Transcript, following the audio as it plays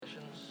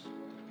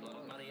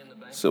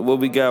So what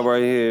we got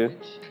right here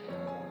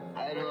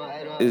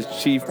is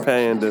Chief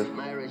Panda,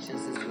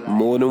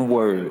 More Than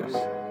Words.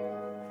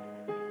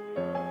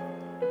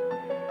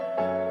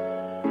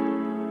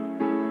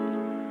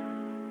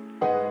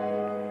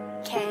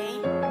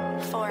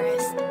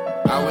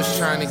 I was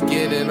trying to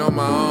get it on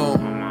my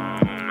own.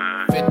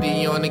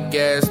 50 on the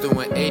gas,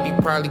 doing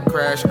 80 probably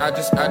crash. I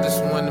just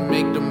want to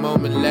make the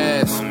moment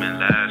last.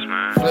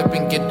 Flip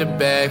and get the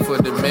bag for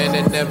the man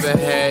that never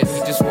had. He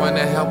just want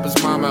to help his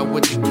mom out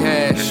with the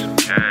cash.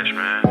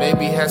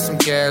 Maybe had some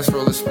gas,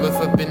 roll a spliff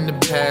up in the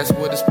past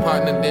with his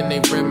partner, then they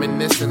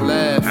reminisce and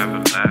laugh.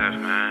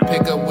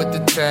 Pick up with the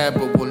tab,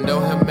 but we'll know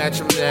him, match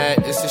him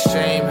that. It's a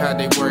shame how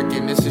they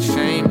working, it's a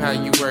shame how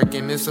you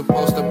working. It's a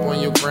post up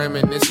on your gram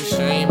and it's a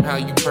shame how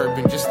you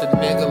perping. Just a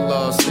nigga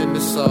lost in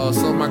the sauce,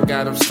 oh my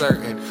God, I'm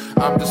certain.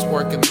 I'm just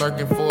working,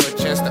 lurking for a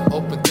chance to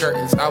open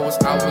curtains. I was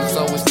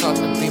always taught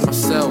to be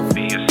myself.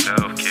 Be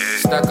yourself, kid.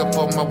 Stuck up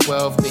on my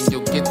wealth, then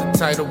you'll get the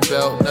title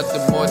belt.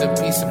 Nothing more than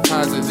peace and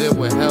positive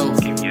with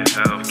health. Give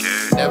yourself,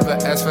 kid. Never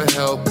ask for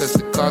help, cause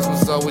the cards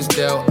was always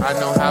dealt. I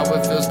know how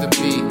it feels to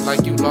be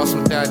like you lost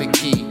without a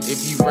key.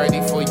 If you ready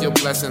for your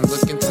blessing,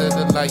 look into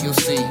the light, you'll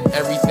see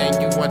everything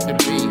you want to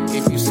be.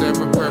 If you serve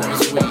a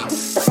purpose, we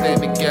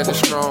stand together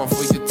strong.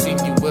 For your team,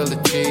 you will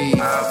achieve.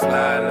 I'll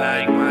fly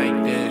like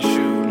Mike, then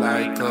shoot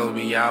like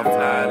Kobe. I'll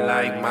fly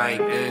like Mike,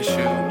 then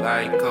shoot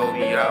like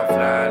Kobe. I'll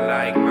fly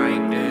like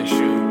Mike, then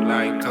shoot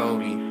like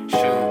Kobe.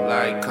 Shoot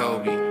like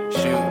Kobe,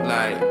 shoot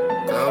like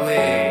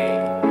Kobe.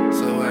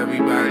 So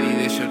everybody,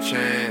 this your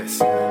chance.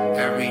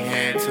 Every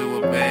hand to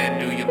a band,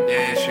 do your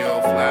dance.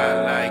 You'll fly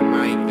like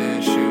Mike,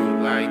 then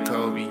shoot like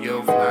Kobe.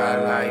 You'll fly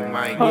like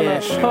Mike,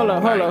 then shoot hold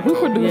on. Who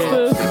produced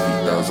this?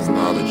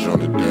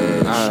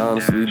 I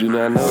honestly do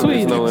not know.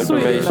 There's no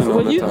information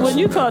on the When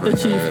you talk to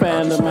Chief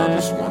Panda,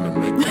 man.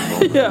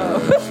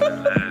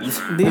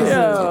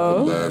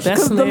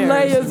 Because the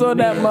layers on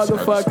that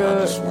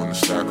motherfucker.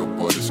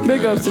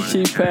 Big ups to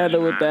Chief Panda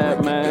with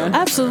that, man.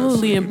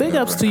 Absolutely, and big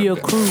ups to your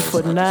crew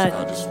for not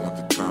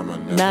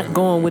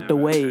going with the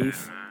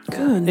wave.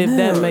 Goodness. If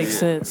that makes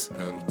sense.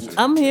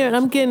 I'm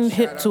getting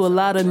hip to a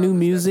lot of new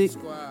music,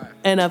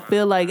 and I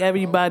feel like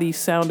everybody's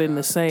sounding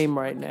the same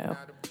right now.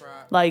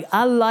 Like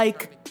I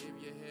like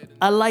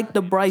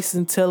the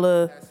Bryson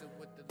Tiller,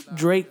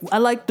 Drake. I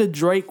like the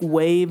Drake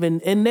wave,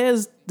 and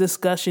there's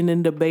discussion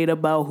and debate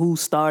about who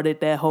started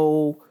that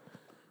whole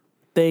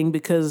thing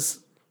because.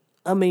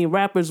 I mean,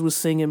 rappers was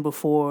singing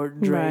before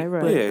Drake,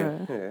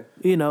 right.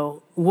 You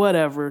know,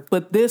 whatever.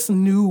 But this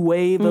new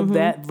wave of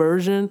that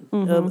version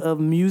of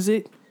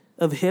music,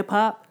 of hip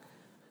hop,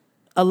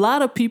 a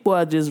lot of people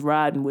are just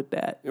riding with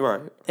that.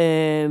 Right.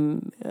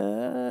 And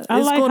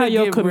I like how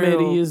your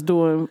committee is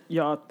doing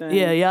y'all thing.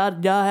 Yeah,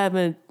 y'all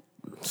haven't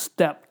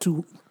stepped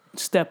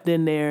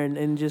in there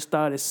and just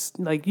started,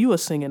 like, you a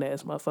singing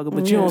ass motherfucker,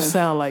 but you don't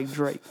sound like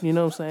Drake. You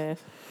know what I'm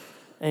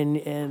saying?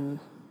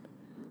 And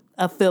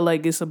I feel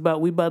like we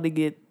about to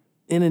get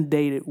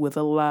inundated with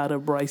a lot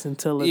of Bryson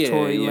Tiller,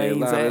 Tory Lanez, a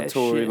lot of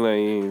Tory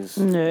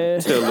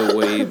Lanez, Tiller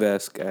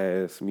wave-esque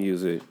ass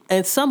music.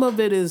 And some of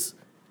it is,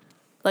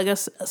 like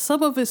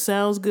some of it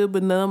sounds good,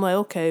 but then I'm like,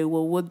 okay,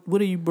 well,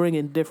 what are you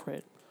bringing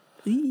different?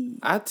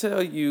 I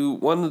tell you,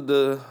 one of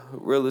the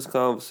realest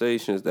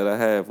conversations that I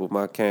have with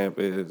my camp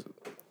is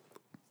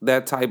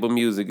that type of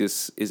music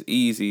is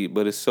easy,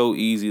 but it's so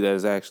easy that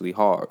it's actually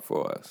hard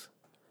for us.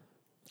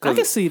 I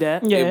can see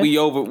that. Yeah, we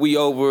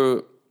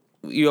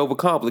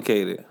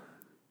overcomplicate it.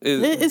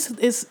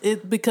 It's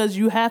because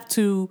you have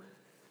to,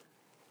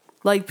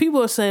 like,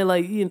 people are saying,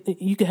 like,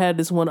 you could have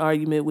this one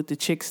argument with the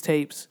Chicks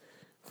tapes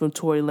from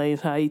Tory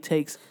Lanez, how he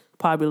takes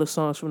popular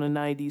songs from the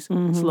 90s,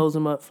 slows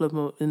them up, flip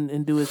them up,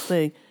 and do his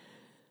thing.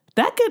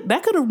 That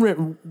could have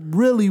went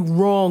really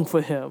wrong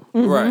for him.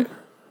 Right.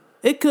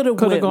 It could have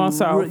gone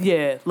south.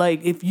 Yeah,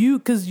 like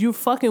because you're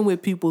fucking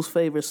with people's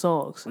favorite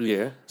songs.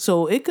 Yeah.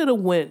 So it could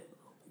have went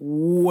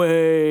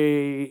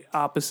way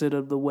opposite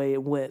of the way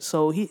it went.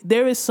 So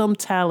there is some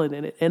talent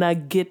in it, and I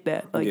get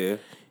that. Like,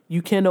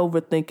 you can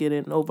overthink it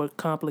and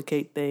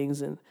overcomplicate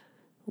things, and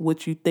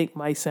what you think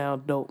might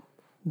sound dope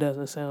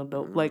doesn't sound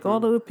dope. Like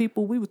all of the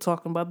people, we were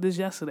talking about this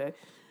yesterday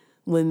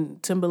when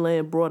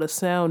Timbaland brought a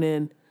sound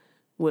in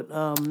with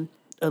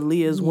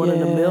Aaliyah's One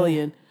in a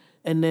Million,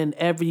 and then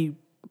every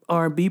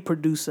R&B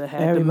producer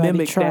had to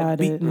mimic that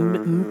beat,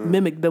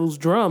 mimic those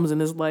drums,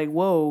 and it's like,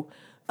 whoa.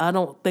 I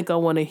don't think I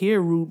want to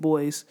hear Rude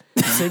Boys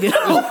singing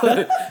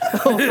over.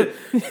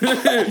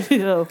 You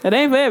know, it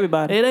ain't for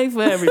everybody. It ain't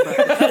for everybody.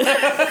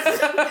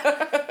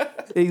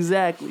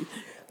 Exactly.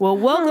 Well,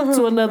 welcome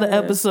to another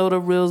episode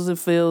of Reels and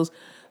Feels.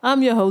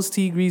 I'm your host,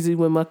 T Greasy,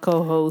 with my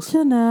co-host,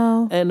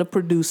 Janelle, and the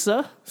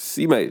producer,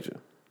 C Major.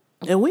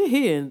 And we're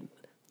here.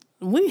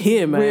 We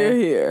here, man. We're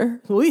here.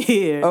 We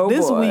here. Oh,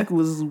 this boy. week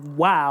was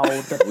wild.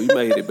 We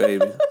made it,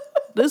 baby.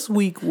 This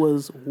week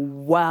was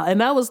wild.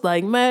 And I was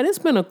like, man, it's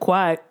been a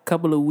quiet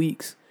couple of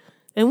weeks.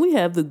 And we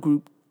have the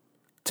group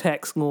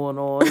text going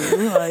on. And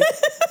we're like,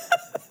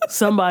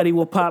 somebody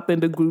will pop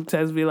into group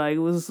text and be like,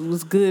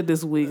 what's good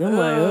this week? I'm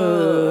like,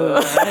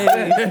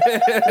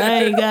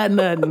 I ain't got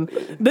nothing.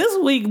 This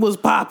week was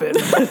popping.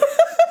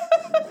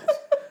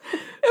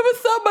 It was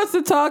so much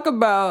to talk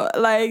about.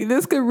 Like,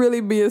 this could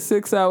really be a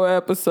 6-hour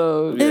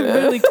episode. Yeah. It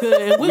really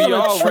could. And we're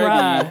going to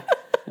try.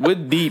 We're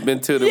deep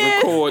into the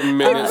recording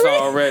minutes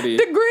already.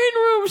 The green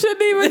room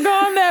shouldn't even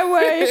gone that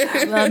way.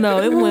 I know,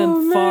 it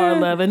went far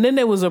left. And then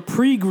there was a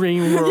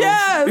pre-green room.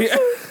 Yes.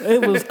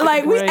 It was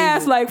like, crazy. we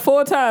asked like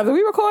 4 times, are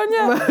we recording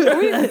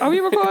yet? Are we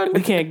recording?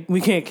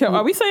 We can't.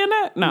 Are we saying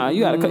that? Nah,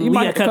 you gotta cut. You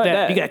might cut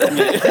that. You gotta cut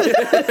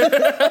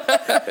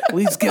that.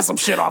 We just get some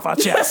shit off our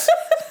chest.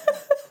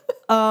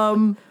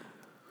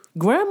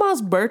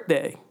 Grandma's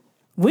birthday.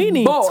 We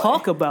need to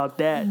talk about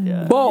that.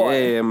 Yeah.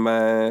 Boy. Yeah,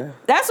 man.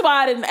 That's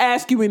why I didn't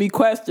ask you any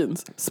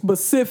questions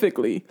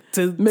specifically.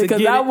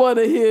 Because I want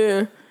to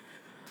hear.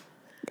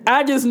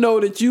 I just know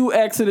that you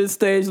exited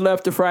stage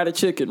left to fry the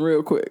chicken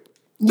real quick.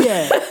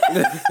 Yeah.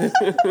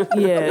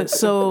 Yeah.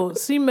 So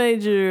C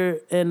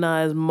Major and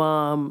I's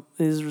mom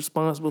is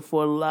responsible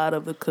for a lot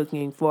of the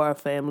cooking for our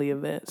family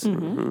events.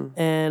 Mm-hmm.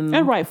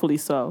 And rightfully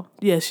so.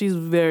 Yeah, she's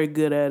very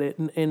good at it.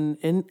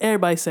 And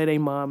everybody say they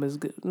mom is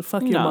good.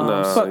 Fuck your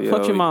mom.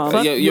 Fuck your mom.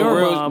 Fuck your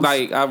moms.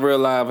 Like, I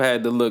realized I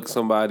had to look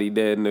somebody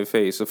dead in the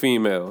face, a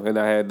female, and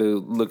I had to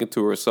look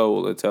into her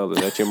soul and tell her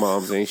that your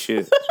mom's ain't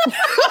shit.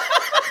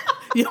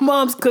 Your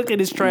mom's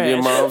cooking is trash.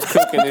 Your mom's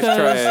cooking is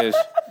trash.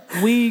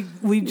 We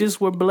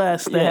just were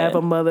blessed to have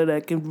a mother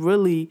that can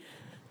really,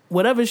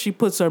 whatever she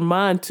puts her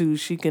mind to,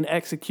 she can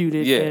execute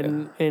it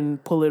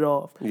and pull it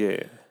off.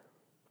 Yeah.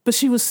 But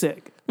she was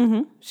sick.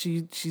 Mm-hmm.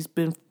 She's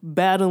been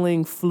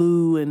battling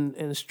flu and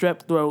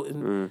strep throat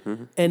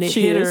and it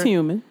she hit her. Is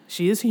human.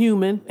 She is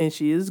human and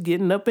she is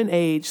getting up in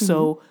age. Mm-hmm.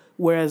 So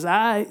whereas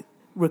I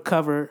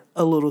recover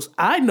a little,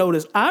 I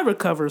notice I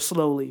recover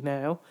slowly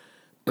now.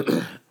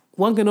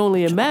 One can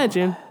only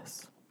imagine.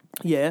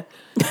 Yeah,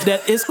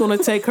 that it's going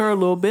to take her a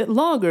little bit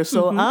longer.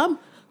 So I'm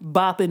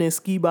bopping and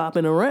ski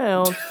bopping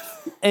around,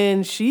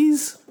 and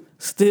she's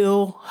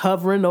still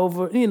hovering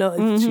over. You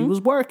know, she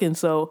was working.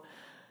 So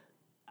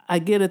I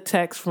get a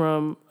text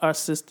from our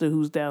sister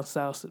who's down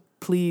south.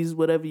 Please,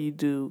 whatever you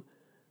do,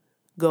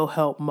 go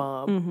help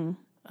mom. Mm-hmm.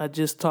 I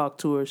just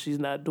talked to her. She's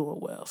not doing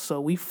well.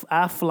 So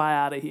I fly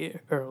out of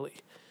here early.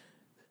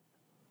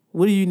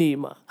 What do you need,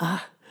 Mom?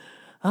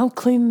 I'm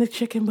cleaning the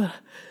chicken, but...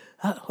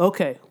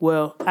 okay,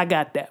 well, I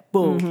got that.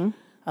 Boom. Mm-hmm.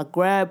 I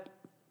grab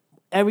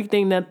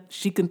everything that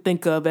she can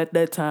think of at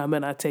that time,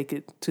 and I take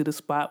it to the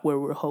spot where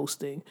we're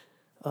hosting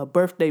a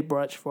birthday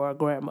brunch for our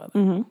grandmother.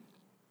 Mm-hmm.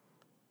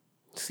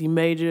 C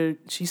Major,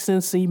 she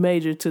sends C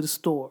Major to the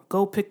store.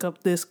 Go pick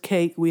up this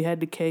cake. We had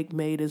the cake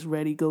made. It's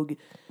ready. Go get,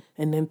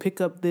 and then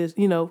pick up this.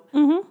 You know,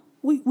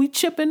 we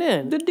chipping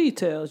in the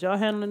details. Y'all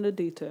handling the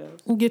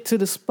details. And get to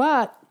the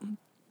spot,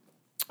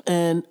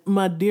 and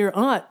my dear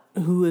aunt,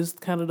 who is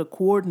kind of the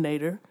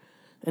coordinator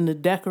and the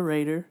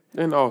decorator.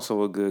 And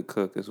also a good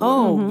cook as well.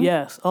 Oh,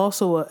 yes.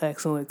 Also an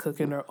excellent cook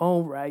in her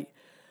own right.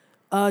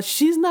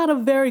 She's not a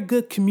very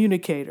good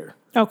communicator.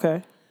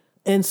 Okay.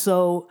 And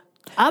so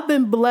I've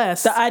been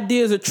blessed. The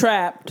ideas are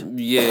trapped.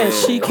 Yeah. And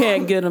she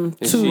can't get them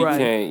and too she right.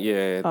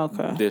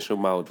 Can't, dish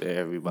them out to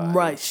everybody.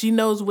 Right. She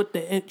knows what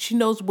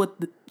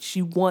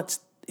she wants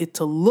it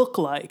to look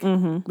like,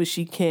 but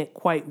she can't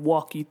quite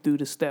walk you through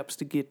the steps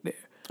to get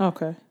there.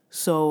 Okay.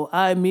 So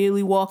I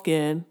immediately walk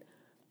in.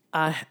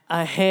 I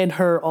hand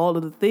her all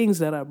of the things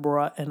that I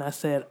brought, and I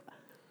said,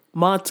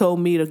 Mom told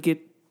me to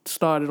get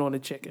started on the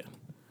chicken.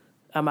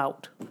 I'm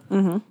out.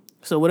 Mm-hmm.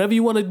 So whatever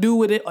you want to do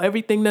with it,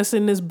 everything that's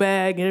in this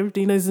bag and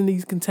everything that's in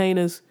these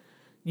containers,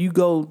 you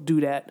go do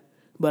that.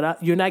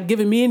 But you're not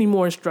giving me any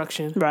more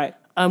instruction. Right.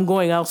 I'm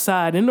going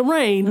outside in the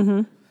rain.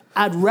 Mm-hmm.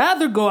 I'd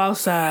rather go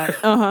outside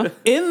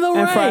in the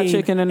rain fried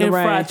chicken in the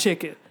rain. Fried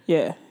chicken.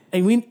 Yeah.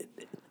 And we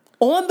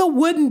on the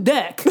wooden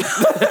deck.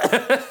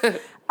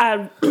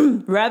 I'd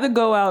rather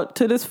go out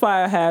to this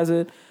fire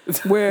hazard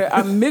where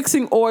I'm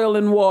mixing oil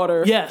and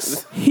water.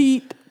 Yes.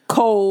 Heat,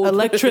 cold.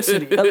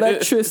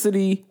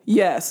 Electricity.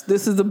 Yes.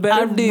 This is a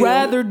better deal. I'd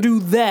rather do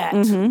that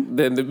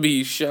than to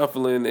be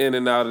shuffling in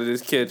and out of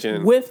this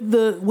kitchen. With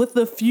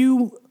the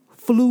few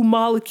flu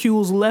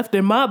molecules left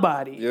in my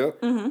body.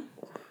 Yep. Mm-hmm.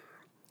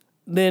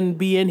 Than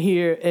be in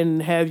here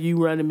and have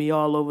you running me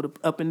all over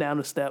up and down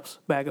the steps,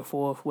 back and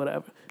forth,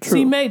 whatever. True.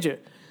 C Major.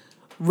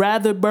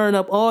 Rather burn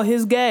up all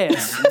his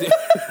gas.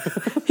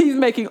 He's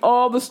making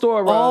all the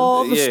store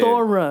runs.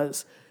 Store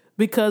runs.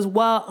 Because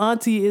while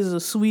Auntie is a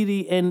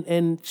sweetie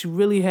and she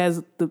really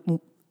has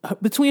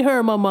between her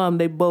and my mom,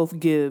 they both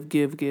give.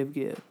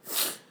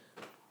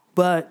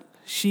 But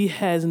she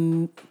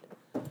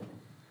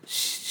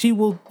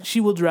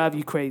will drive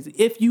you crazy.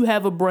 If you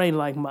have a brain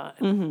like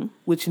mine,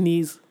 which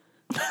needs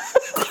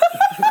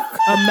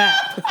a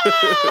map.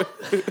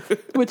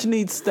 Which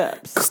needs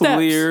steps.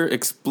 Clear,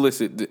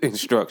 explicit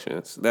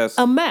instructions. That's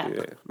a map.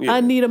 Yeah.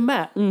 I need a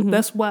map. Mm-hmm.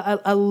 That's why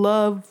I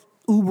love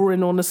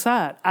Ubering on the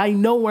side. I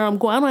know where I'm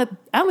going. I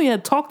don't even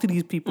have to talk to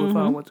these people if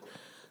I want to.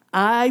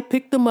 I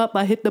pick them up,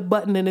 I hit the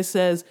button, and it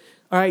says,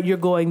 all right, you're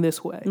going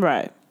this way.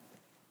 Right.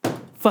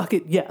 Fuck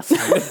it, yes.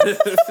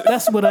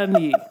 That's what I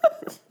need.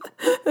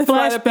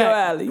 Right up your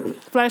alley.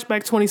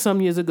 Flashback 20-some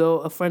years ago,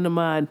 a friend of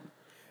mine,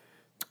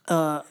 who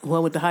I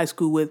went to high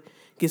school with,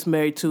 gets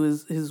married to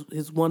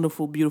his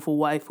wonderful, beautiful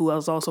wife, who I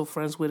was also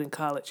friends with in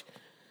college.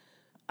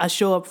 I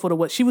show up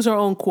for she was her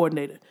own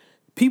coordinator.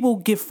 People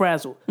get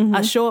frazzled. Mm-hmm.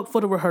 I show up for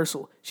the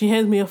rehearsal. She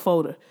hands me a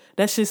folder.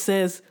 That shit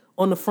says,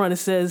 on the front, it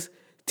says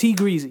T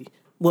Greasy.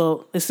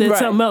 Well, it said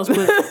something else,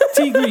 but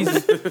T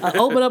Greasy. I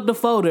open up the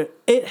folder.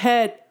 It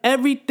had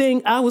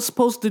everything I was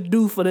supposed to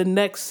do for the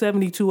next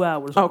 72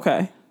 hours.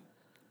 Okay.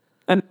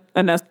 And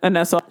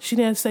that's all. She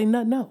didn't say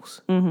nothing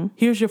else. Mm-hmm.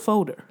 Here's your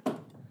folder.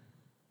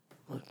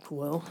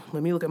 Well,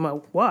 let me look at my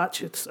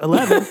watch. It's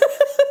 11.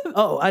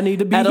 Oh, I need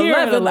to be at here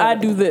 11, at 11. I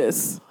do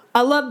this.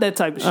 I love that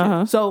type of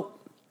shit. So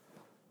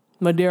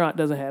my dear aunt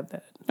doesn't have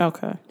that.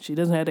 Okay. She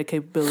doesn't have that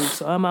capability,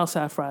 so I'm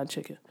outside frying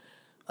chicken.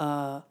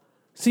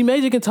 C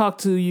Major can talk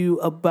to you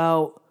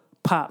about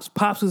Pops.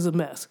 Pops is a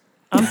mess.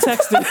 I'm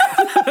texting.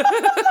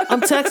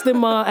 I'm texting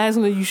Ma,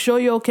 asking her, "You sure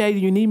you're okay? Do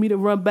you need me to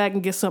run back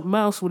and get something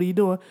else? What are you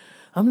doing?"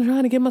 I'm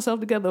trying to get myself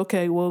together.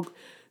 Okay, well,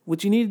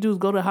 what you need to do is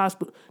go to the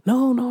hospital.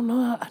 No.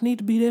 I need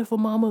to be there for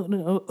Mama.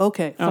 No,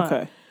 okay, fine.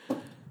 Okay.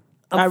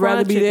 I'd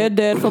rather be there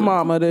dead for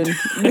Mama than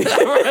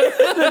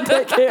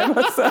take care of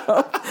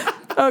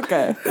myself.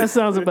 Okay. That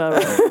sounds about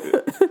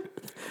right.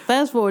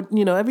 Fast forward,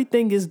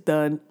 everything is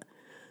done.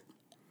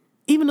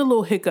 Even the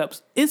little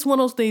hiccups. It's one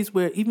of those things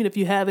where even if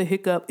you have a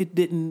hiccup, it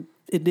didn't,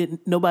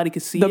 nobody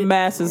could see it. The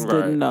masses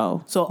didn't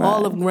know. So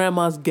all of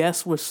Grandma's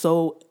guests were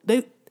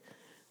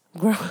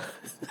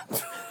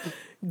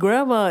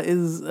Grandma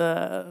is,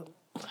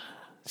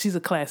 she's a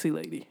classy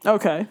lady.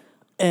 Okay.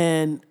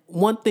 And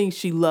one thing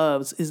she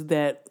loves is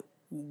that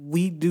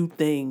we do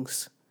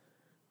things.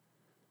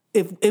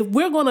 If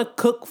we're gonna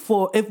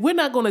if we're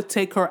not gonna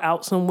take her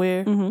out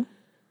somewhere,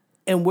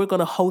 and we're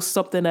gonna host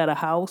something at a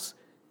house,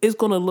 it's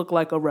gonna look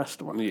like a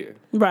restaurant. Yeah.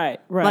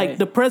 Right. Like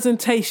the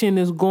presentation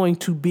is going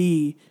to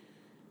be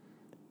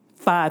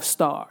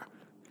 5-star.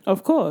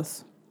 Of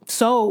course.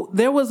 So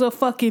there was a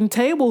fucking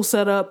table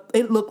set up.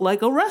 It looked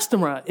like a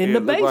restaurant in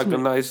the basement. It looked like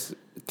a nice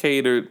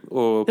catered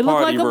or it party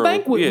looked like room. A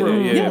banquet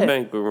room. Yeah,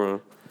 banquet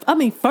room. I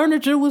mean,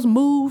 furniture was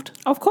moved.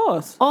 Of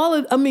course.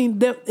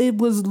 It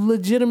was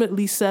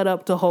legitimately set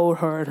up to hold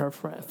her and her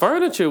friends.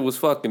 Furniture was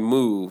fucking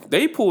moved.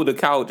 They pulled the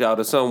couch out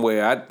of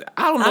somewhere.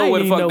 I don't know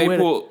where the fuck they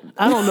pulled.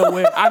 I don't know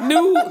where. I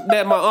knew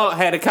that my aunt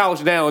had a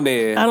couch down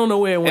there. I don't know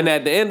where it went. And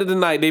at the end of the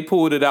night, they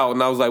pulled it out,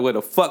 and I was like, where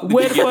the fuck did you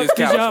get this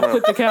couch y'all from?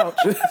 put the couch?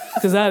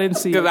 Because I didn't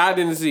see it. Because I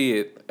didn't see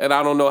it, and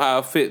I don't know how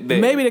it fit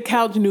there. Maybe the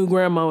couch knew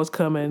Grandma was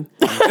coming,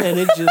 and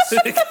it just...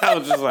 the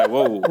couch was like,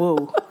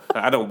 whoa.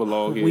 I don't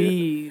belong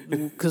here.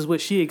 Because what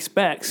she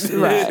expects.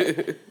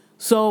 Right.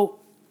 So,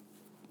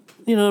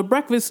 the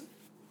breakfast...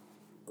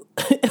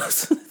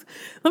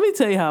 Let me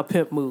tell you how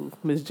Pimp moved,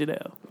 Miss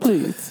Janelle.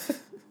 Please.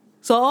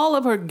 So all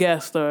of her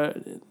guests are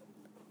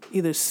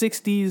either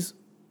 60s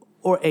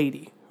or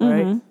 80,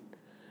 right?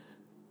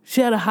 She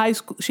had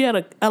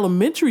an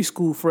elementary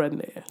school friend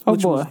there,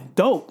 which was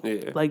dope.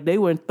 Yeah. Like they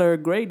were in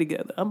 3rd grade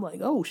together. I'm like,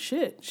 oh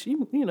shit. She,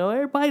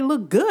 everybody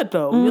looked good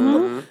though.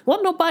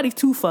 Wasn't nobody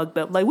too fucked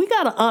up. Like we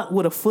got an aunt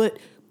with a foot.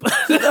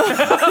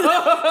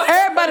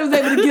 Everybody was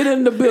able to get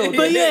in the building.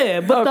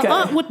 But the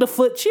aunt with the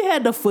foot, she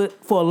had the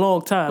foot for a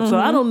long time. So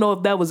I don't know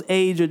if that was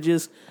age or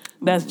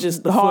that's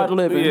just the hard foot.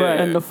 living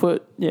and the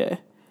foot. Yeah.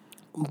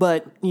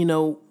 But,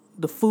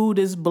 the food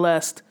is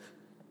blessed.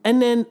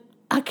 And then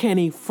I can't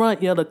even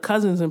front. The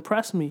cousins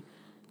impressed me.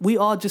 We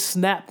all just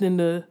snapped in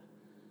the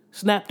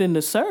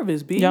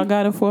service, B. Y'all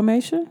got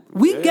information?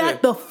 We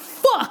got the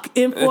fuck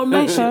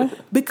information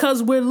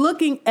because we're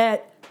looking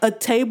at a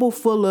table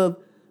full of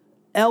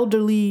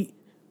elderly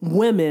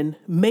women,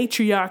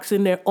 matriarchs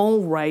in their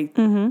own right,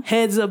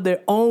 heads of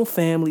their own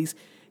families,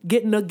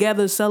 getting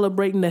together,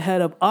 celebrating the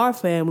head of our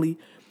family,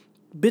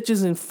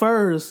 bitches in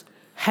furs,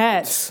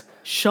 hats,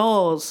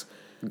 shawls,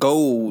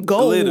 gold,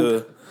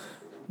 glitter.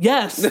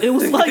 Yes, it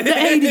was like the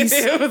 80s.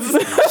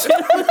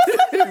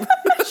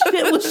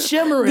 Shit was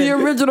shimmering. The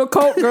original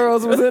Coke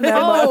girls was in that.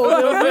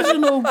 The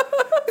original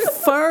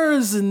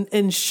furs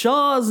and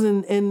shawls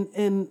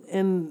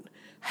and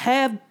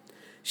have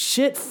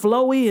shit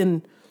flowy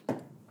and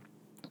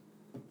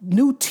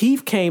new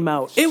teeth came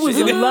out. It was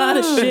a lot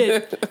of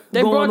shit.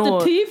 They going brought on.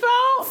 the teeth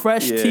out?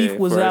 Fresh teeth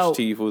was out.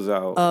 Teeth was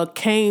out.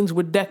 Canes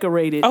were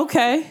decorated.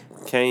 Okay.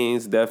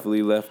 Canes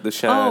definitely left the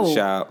shine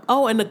shop.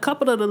 Oh, and a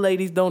couple of the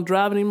ladies don't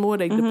drive anymore.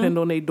 They depend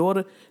on their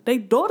daughter. Their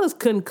daughters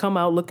couldn't come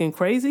out looking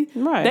crazy.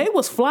 Right. They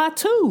was fly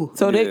too.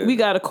 So we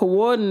got to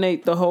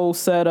coordinate the whole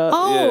setup.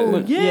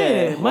 Oh,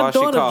 yeah. My Wash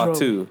daughter your car drove.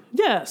 Too.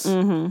 Yes.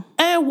 And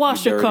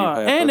wash your car.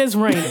 Heifer. And it's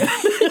raining.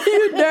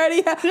 You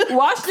dirty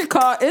wash your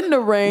car in the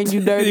rain, you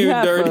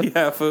dirty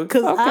heifer.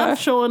 Because I'm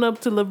showing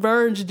up to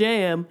Laverne's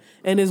Jam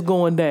and it's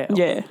going down.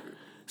 Yeah.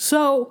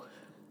 So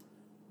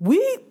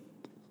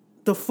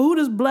the food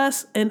is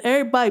blessed and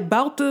everybody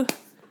about to...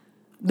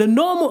 The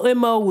normal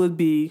MO would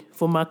be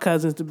for my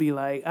cousins to be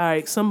like, all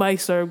right, somebody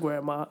serve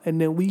Grandma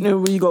and then we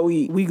go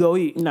eat. We go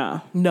eat. Nah.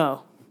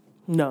 No.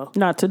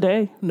 Not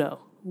today. No.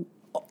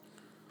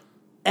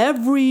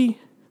 every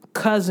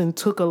cousin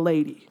took a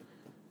lady.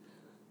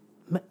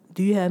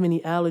 Do you have any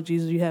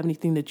allergies? Do you have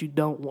anything that you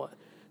don't want?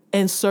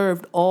 And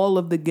served all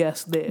of the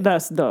guests there.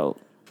 That's dope.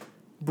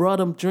 Brought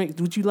them drinks.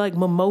 Would you like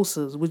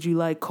mimosas? Would you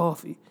like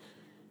coffee?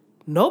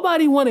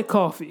 Nobody wanted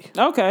coffee.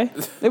 Okay.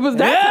 It was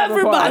that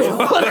Everybody type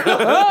of party.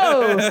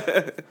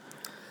 wanted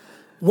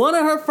One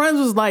of her friends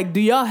was like, do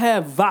y'all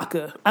have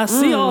vodka? I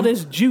see all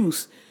this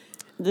juice.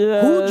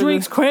 Who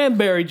drinks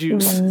cranberry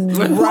juice?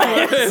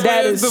 Right.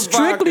 That is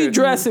strictly vodka?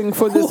 dressing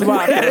for this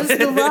vodka. That's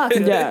the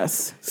vodka.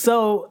 Yes.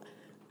 So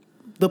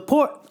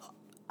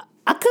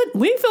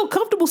we didn't feel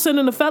comfortable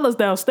sending the fellas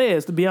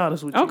downstairs, to be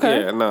honest with you.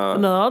 Okay. Yeah, nah.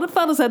 No, all the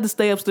fellas had to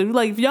stay upstairs.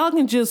 Like, if y'all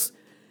can just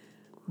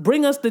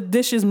bring us the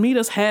dishes, meet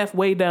us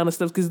halfway down and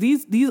stuff, because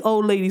these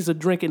old ladies are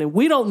drinking and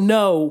we don't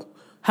know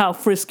how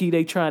frisky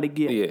they trying to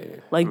get. Yeah,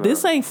 Like,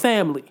 this ain't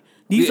family.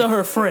 These are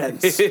her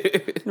friends.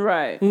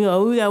 Right. You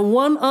know, we got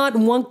one aunt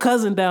and one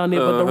cousin down there,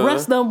 but the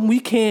rest of them we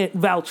can't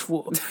vouch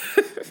for.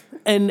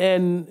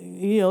 and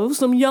you know,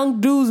 some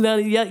young dudes now.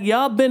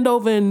 Y'all bend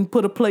over and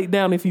put a plate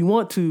down if you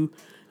want to.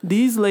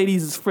 These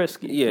ladies is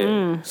frisky.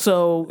 Yeah.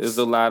 So There's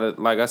a lot of,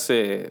 like I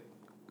said,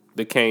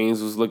 the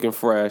Canes was looking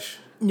fresh.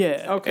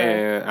 yeah.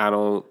 Okay.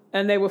 And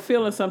And they were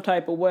feeling some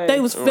type of way. They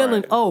was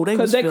feeling. Right. Oh, they was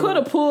because they feeling. could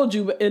have pulled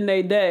you in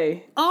their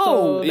day.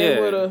 Oh, so they yeah.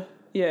 would have.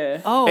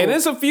 Yeah. Oh, and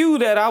there's a few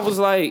that I was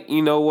like,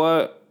 you know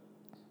what?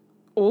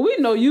 Well, we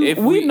know you. If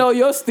We we- know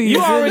your Steve.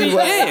 You already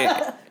anyway.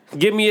 in.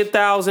 Give me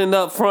 1,000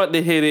 up front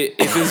to hit it.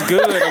 If it's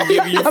good, I'm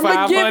giving you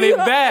I'ma give 500 you-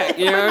 back.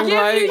 You know, I'ma give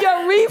like, you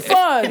your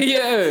refund.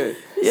 yeah.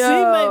 see,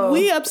 Yo. man,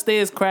 we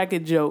upstairs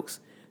cracking jokes,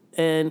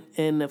 and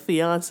the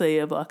fiance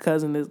of our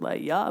cousin is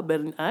like, y'all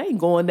better. I ain't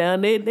going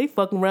down there. They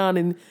fucking around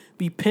and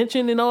be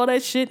pinching and all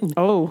that shit. And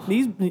Oh.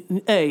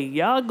 hey,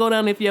 y'all go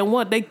down if y'all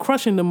want. They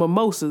crushing the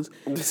mimosas.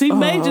 See,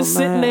 May just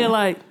sitting man. there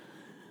like,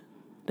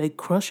 they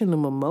crushing the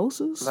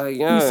mimosas. Like,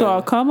 You saw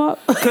it come up.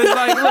 Cause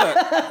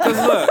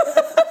look,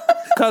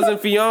 cousin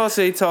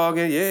fiance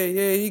talking, yeah,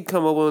 he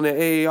come up on the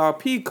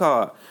AARP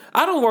card.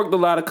 I don't worked a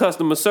lot of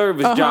customer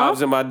service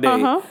jobs in my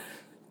day.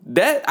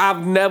 That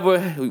I've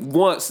never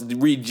once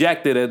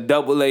rejected a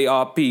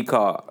AARP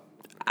card.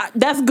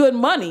 That's good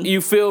money.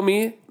 You feel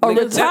me? A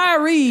Nigga,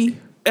 retiree.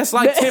 That's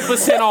like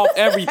 10% off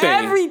everything.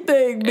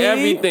 Everything, man.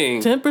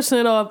 Everything.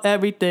 10% off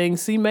everything.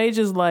 See,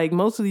 Major's like,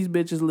 most of these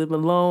bitches live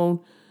alone.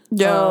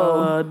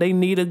 Yo. They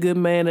need a good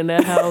man in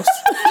that house.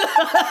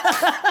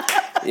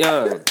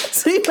 Yeah.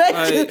 See,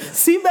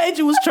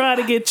 Major was trying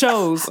to get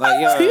chose.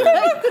 Like,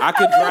 I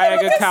could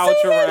drag a couch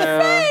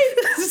around.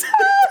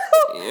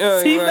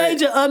 Yeah, See, right.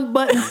 Major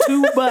unbuttoned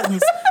 2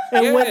 buttons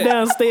and went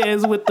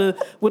downstairs with the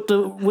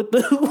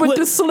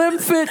slim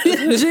fit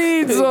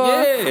jeans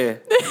on. Yeah.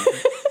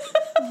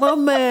 my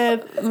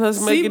man.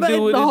 Let's make it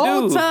do what the it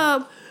whole do.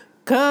 time,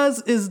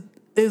 cuz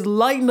is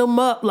lighting them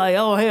up like,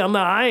 oh hell no,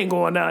 I ain't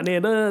going down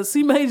there.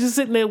 See, Major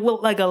sitting there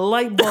with like a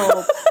light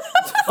bulb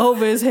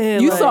over his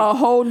head. You like, saw a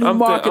whole new I'm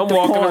market.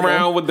 walking corner.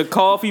 around with the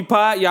coffee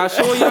pot. Y'all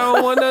sure y'all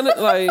don't want none of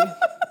like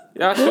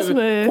y'all should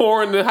man.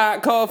 pouring the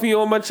hot coffee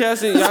on my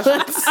chest and y'all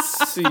should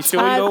see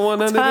sure you don't want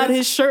none tied of this?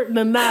 his shirt in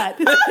a knot.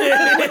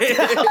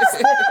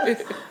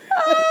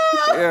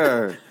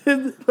 Yeah.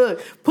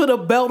 Look, put a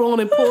belt on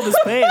and pulled his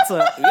pants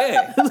up.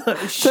 Yeah.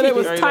 So they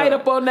was Straight tight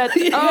up. up on that.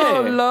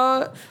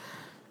 Oh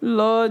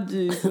Lord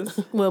Jesus.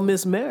 Well,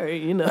 Miss Mary,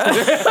 you know.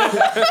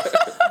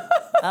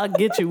 I'll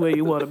get you where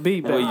you want to be,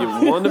 Where baby.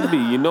 you want to be,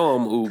 you know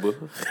I'm Uber.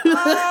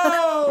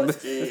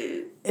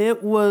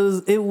 It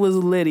was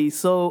litty.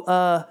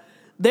 So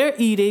they're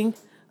eating.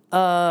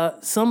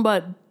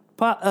 Somebody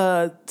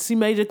C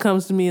Major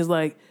comes to me and is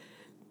like,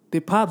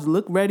 did Pops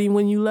look ready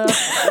when you left?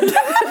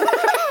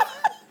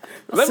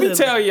 Let me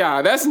tell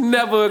y'all, that's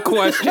never a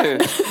question.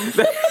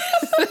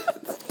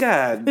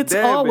 God It's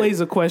damn always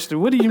it. a question.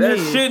 What do you That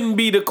mean? shouldn't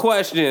be the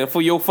question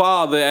for your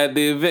father at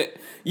the event.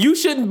 You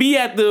shouldn't be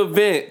at the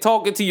event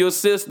talking to your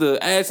sister,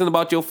 asking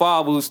about your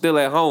father who's still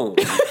at home.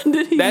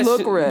 Did he That look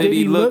shit- ready? Did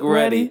he look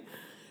ready?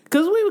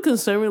 Because we were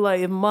concerned, we're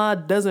like, if Ma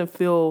doesn't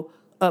feel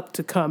up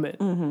to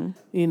coming,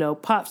 you know,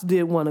 Pops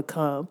did want to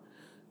come.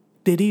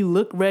 Did he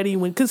look ready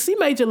when? Because C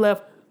Major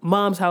left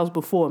Mom's house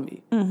before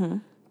me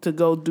to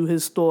go do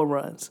his store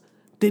runs.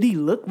 Did he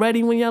look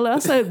ready when y'all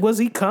left? I said, was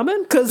he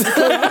coming? Because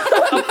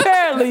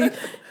Apparently,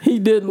 he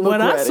didn't look when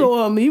ready. I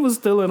saw him, he was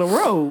still in a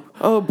robe.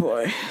 Oh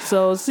boy.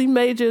 So C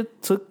Major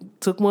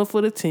took one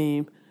for the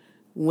team,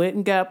 went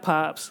and got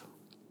Pops.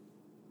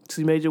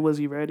 C Major, was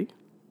he ready?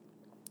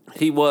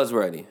 He was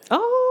ready.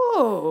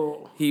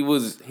 Oh. He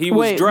was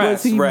Wait,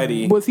 dressed was he,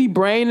 ready. Was he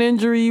brain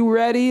injury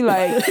ready?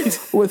 Like,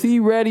 was he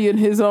ready in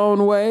his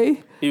own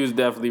way? He was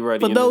definitely ready.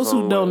 For in those his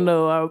who own don't way.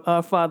 know,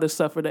 our father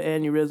suffered an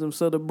aneurysm,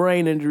 so the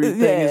brain injury thing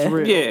Yeah. is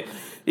real. Yeah,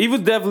 he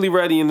was definitely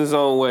ready in his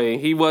own way.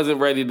 He wasn't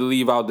ready to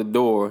leave out the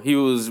door. He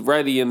was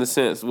ready in the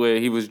sense where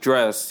he was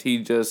dressed. He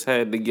just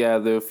had to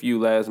gather a few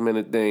last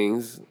minute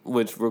things,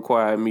 which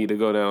required me to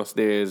go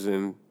downstairs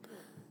and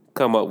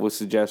come up with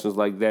suggestions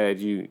like that.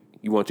 You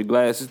want your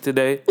glasses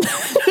today?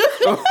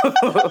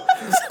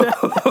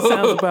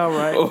 Sounds about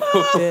right.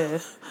 Yeah.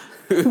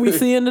 We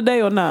seeing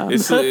today or not?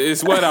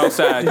 It's wet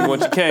outside. You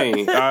want your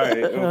cane? All right,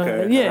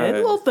 okay. Yeah, all right.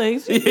 little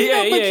things.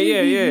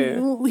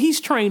 Yeah. He's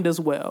trained as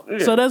well. Yeah.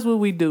 So that's what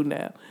we do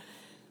now.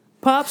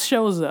 Pops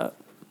shows up.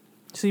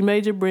 C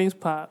Major brings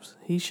Pops.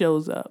 He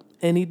shows up.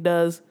 And he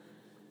does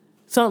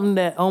something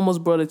that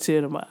almost brought a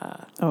tear to my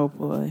eye. Oh,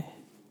 boy.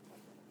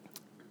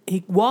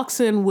 He walks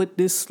in with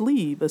this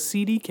sleeve, a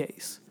CD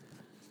case.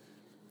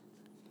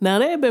 Now,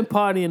 they had been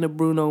partying to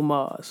Bruno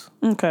Mars.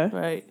 Okay.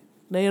 Right?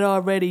 They had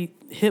already,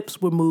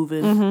 hips were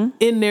moving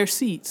in their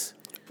seats.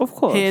 Of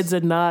course. Heads are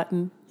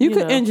nodding. You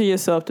could injure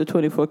yourself to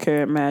 24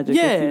 karat magic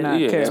if you're not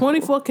careful.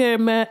 24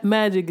 karat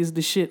magic is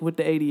the shit with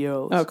the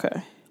 80-year-olds.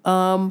 Okay.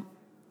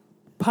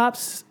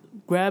 Pops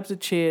grabs a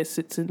chair,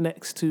 sits it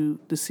next to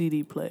the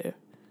CD player.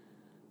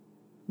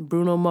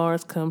 Bruno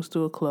Mars comes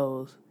to a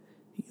close.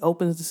 He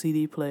opens the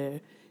CD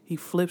player. He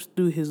flips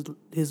through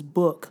his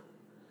book,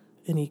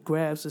 and he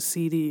grabs a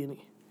CD and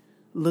he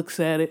looks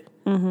at it,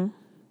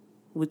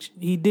 which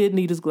he did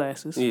need his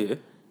glasses. Yeah.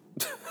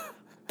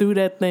 Threw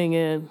that thing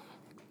in,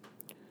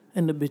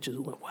 and the bitches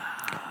went,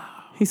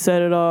 wow. He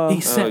set it off.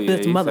 He set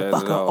this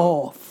motherfucker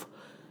off.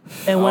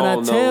 And when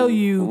I tell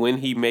you... When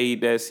he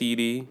made that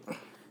CD...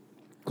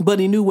 But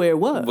he knew where it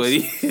was. But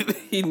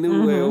he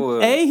knew where it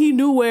was. He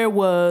knew where it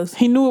was.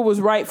 He knew it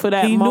was right for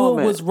that moment. He knew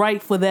it was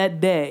right for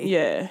that day.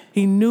 Yeah.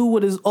 He knew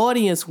what his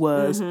audience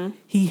was.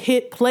 He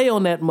hit play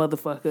on that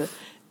motherfucker.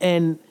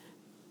 And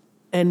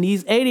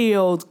these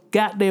 80-year-olds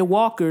got their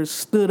walkers,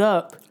 stood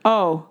up.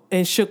 Oh.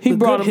 And shook He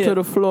brought them to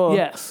the floor.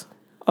 Yes.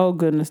 Oh,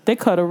 goodness. They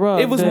cut a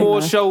rug. It was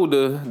more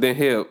shoulder than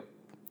hip.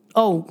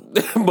 Oh.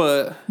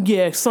 But.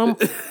 Yeah.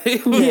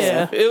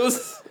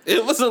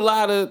 It was a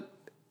lot of.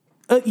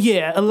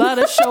 A lot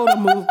of shoulder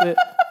movement.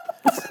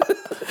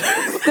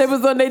 They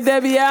was on their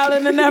Debbie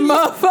Allen and that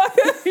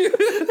motherfucker.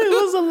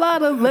 It was a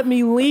lot of let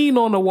me lean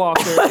on the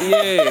walker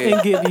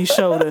and give you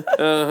shoulder.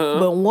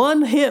 But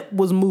one hip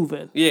was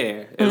moving.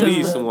 Yeah, at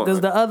least one.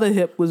 Because the other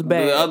hip was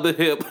bad. The other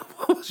hip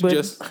was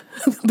just...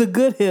 the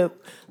good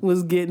hip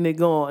was getting it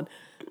going.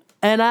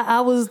 And I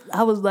was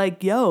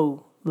like,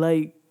 yo,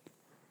 like,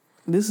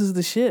 this is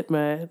the shit,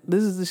 man.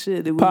 This is the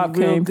shit. It was Pop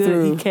real came good.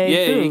 through. He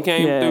came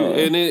through.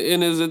 And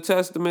it is a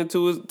testament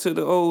to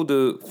the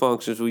older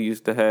functions we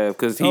used to have.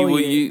 Because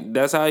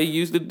that's how he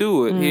used to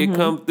do it. He'd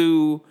come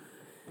through,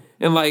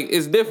 and like,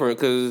 it's different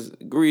because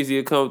Greasy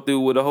would come through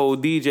with a whole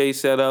DJ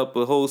setup,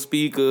 a whole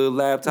speaker,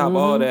 laptop,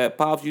 all that.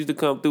 Pops used to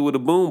come through with a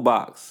boom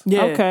box.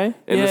 Yeah. Okay.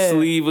 And a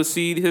sleeve of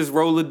his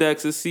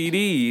Rolodex of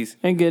CDs.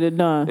 And get it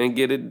done.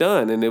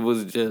 And it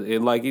was just,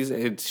 and like he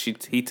said,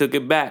 he took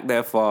it back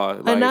that far.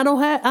 Like, and I don't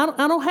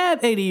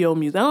have 80-year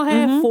music. I don't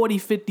have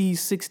 40s, 50s,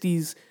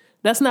 60s.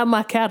 That's not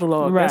my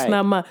catalog. Right. That's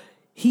not my...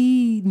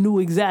 He knew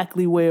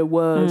exactly where it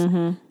was,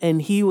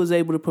 and he was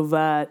able to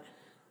provide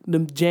the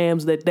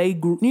jams that they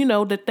grew,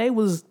 that they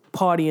was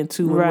partying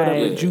to in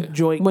whatever juke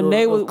joint. When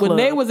they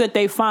was at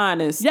their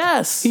finest.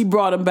 Yes. He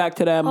brought them back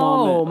to that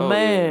moment. Oh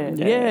man.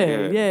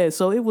 Yeah.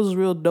 So it was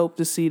real dope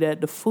to see that.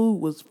 The food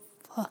was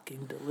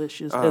fucking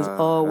delicious as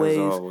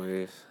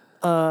always.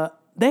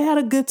 They had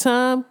a good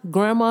time.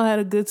 Grandma had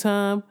a good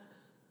time.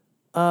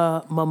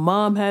 My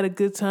mom had a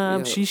good time.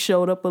 Yeah. She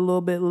showed up a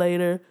little bit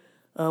later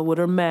with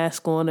her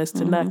mask on as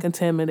to not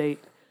contaminate.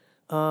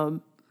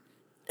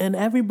 And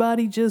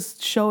everybody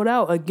just showed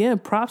out. Again,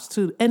 props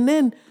to... And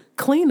then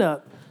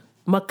cleanup.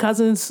 My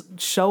cousins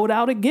showed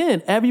out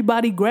again.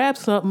 Everybody grabbed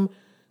something.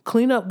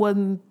 Cleanup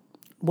wasn't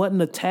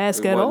a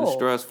task at all. It wasn't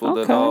stressful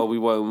at all. We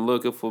wasn't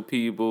looking for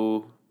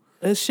people.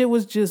 That shit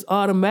was just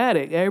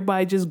automatic.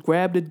 Everybody just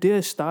grabbed a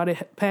dish, started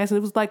passing.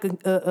 It was like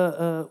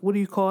a what do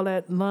you call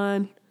that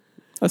line?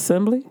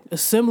 Assembly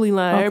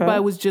line. Okay.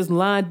 Everybody was just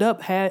lined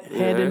up,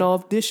 handing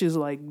off dishes.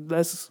 Like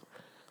let's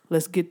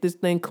get this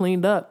thing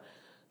cleaned up.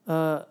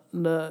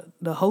 The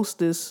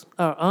hostess,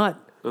 our aunt,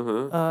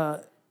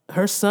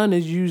 her son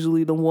is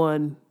usually the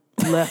one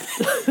left.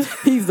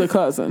 He's the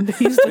cousin.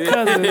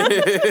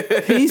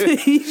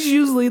 He's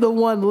usually the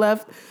one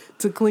left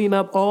to clean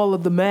up all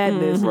of the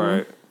madness.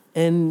 Right.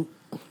 And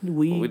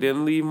we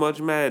didn't leave much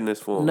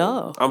madness for him.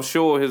 No. I'm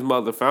sure his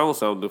mother found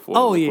something for him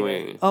to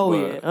clean.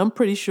 Yeah. I'm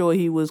pretty sure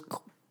he was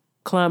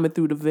climbing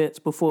through the vents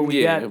before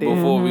we got there.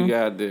 Before we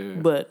got there.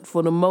 But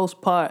for the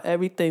most part,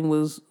 everything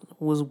was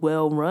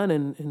well run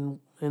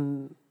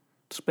and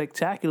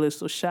spectacular.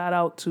 So shout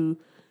out to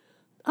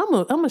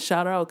I'm a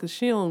shout her out because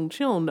she don't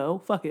know.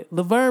 Fuck it.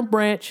 Laverne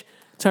Branch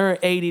turned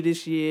 80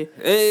 this year.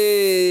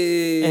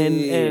 Hey.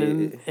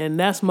 And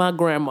that's my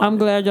grandma. I'm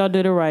glad y'all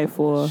did it right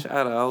for her.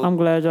 Shout out. I'm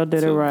glad y'all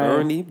did it right.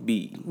 Vernie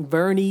B.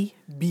 Vernie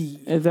B.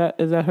 Is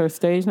that her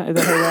stage name? Is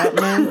that her rap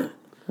name?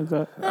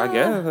 I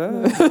guess.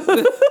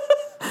 Is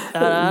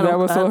that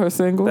what's on her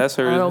single? That's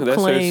her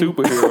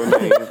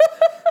superhero name.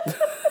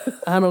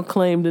 I don't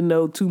claim to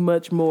know too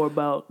much more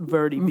about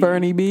Vernie B.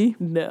 Vernie B?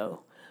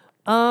 No.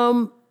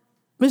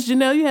 Miss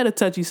Janelle, you had a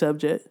touchy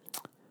subject.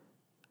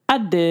 I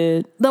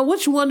did. Now,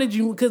 which one did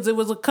you? Because there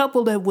was a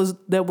couple that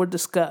were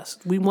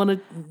discussed. We want to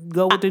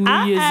go with the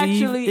New Year's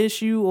Eve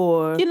issue,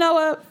 or you know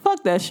what?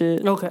 Fuck that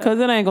shit. Okay. Because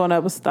it ain't gonna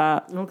ever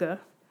stop. Okay.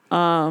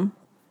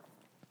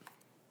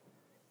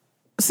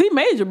 C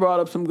Major brought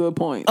up some good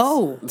points.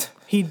 Oh,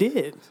 he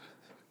did.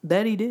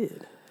 That he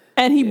did.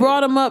 And he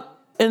brought them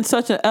up in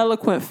such an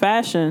eloquent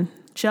fashion.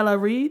 Shall I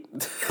read?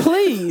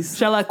 Please.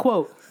 Shall I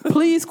quote?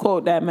 Please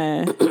quote that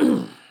man.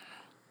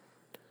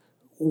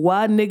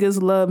 Why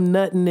niggas love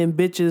nutting in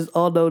bitches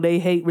although they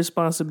hate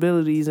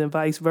responsibilities and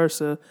vice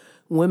versa.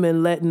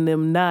 Women letting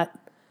them nut,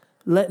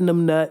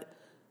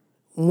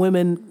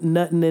 women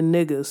nutting in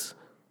niggas.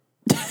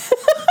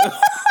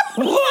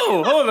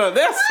 Whoa, hold on.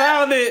 That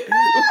sounded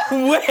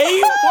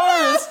way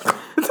worse.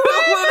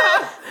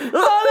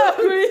 Hold up,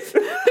 Reese.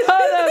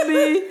 Hold up, B.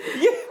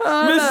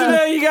 Miss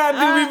Chanel, you gotta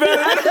do me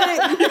better.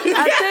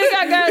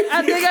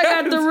 I think I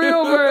got the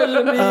real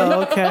version, B.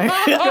 Oh, okay.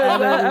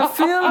 I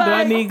feel like Do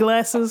I need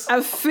glasses?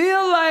 I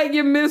feel like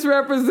you're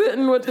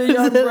misrepresenting what the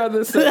young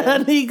brother said. I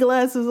need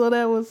glasses on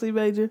that one, C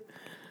Major.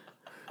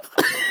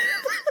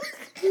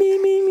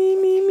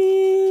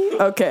 Me.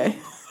 Okay.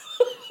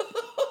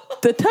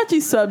 The touchy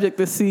subject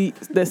that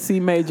C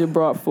Major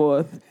brought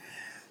forth,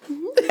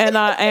 and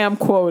I am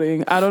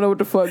quoting, I don't know what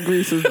the fuck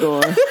Grease is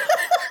doing.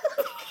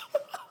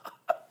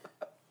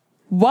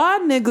 Why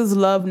niggas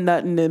love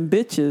nutting in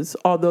bitches,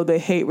 although they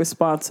hate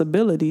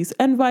responsibilities,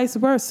 and vice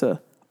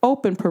versa.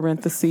 Open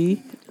parenthesis,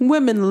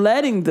 women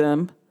letting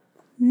them,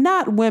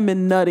 not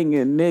women nutting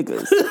in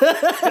niggas.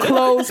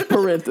 Close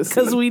parenthesis.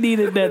 Because we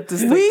needed that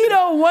distinction. We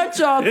don't want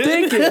y'all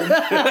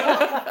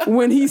thinking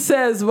when he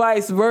says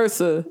vice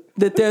versa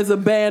that there's a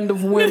band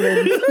of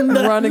women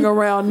running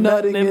around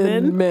nutting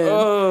in men.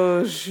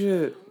 Oh,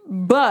 shit.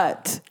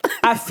 But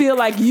I feel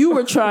like you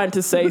were trying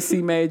to say,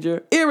 C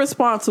Major,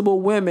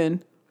 irresponsible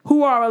women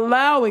who are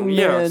allowing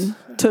men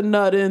to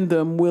nut in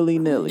them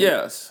willy-nilly.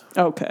 Yes.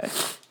 Okay.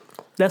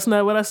 That's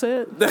not what I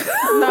said?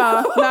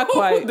 Nah, not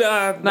quite.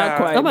 Not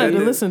quite. I'm going to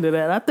listen to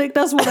that. I think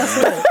that's what I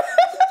said.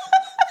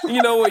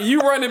 You know what? You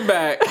run it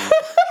back,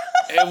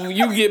 and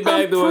you get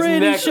back to us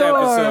next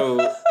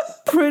episode.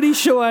 Pretty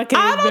sure I came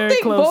very close. I don't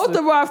think both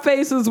of our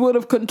faces would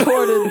have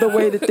contorted the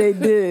way that they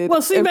did.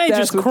 Well, C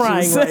Major's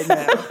crying right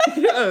now.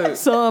 Yeah.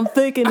 So I'm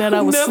thinking that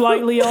I was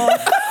slightly off.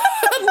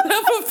 I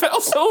never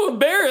felt so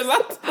embarrassed.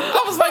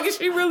 I was like, is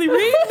she really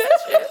reading that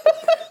shit?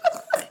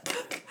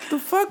 The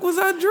fuck was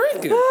I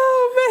drinking?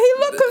 Oh man, he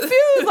looked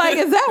confused. Like,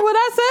 is that what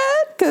I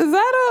said? Because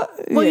I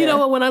don't. Well, you know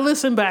what? When I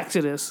listen back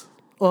to this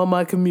on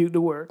my commute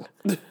to work,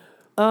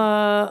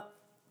 I'll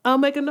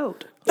make a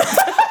note.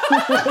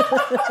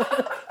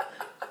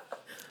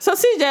 So,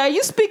 CJ, are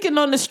you speaking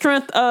on the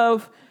strength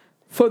of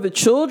for the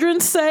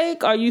children's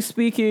sake? Are you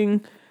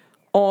speaking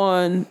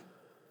on,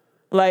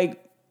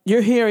 like,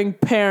 you're hearing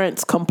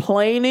parents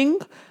complaining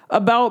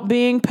about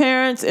being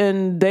parents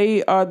and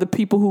they are the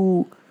people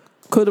who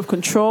could have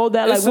controlled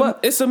that? It's like, what?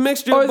 It's a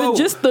mixture or of both. is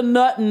it just the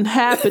nutting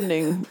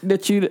happening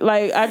that you,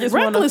 like, I just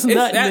want to... Reckless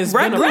nutting has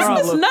been a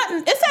problem.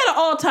 Nutting, it's at an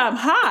all-time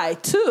high,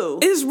 too.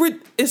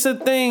 It's a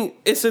thing.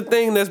 It's a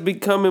thing that's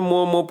becoming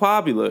more and more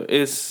popular.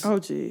 It's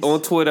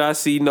on Twitter. I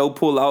see no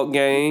pull-out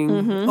gang.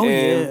 Mm-hmm. Oh,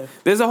 yeah.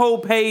 There's a whole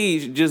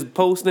page just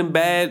posting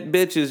bad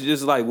bitches,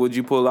 just like, would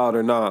you pull out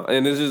or not?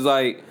 And it's just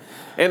like,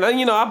 and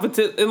you know,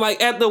 and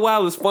like after a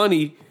while, it's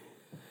funny.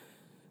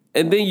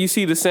 And then you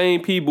see the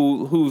same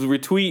people who's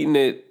retweeting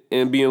it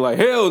and being like,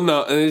 hell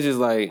no, and it's just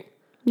like,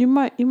 you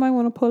might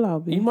want to pull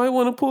out, B. You might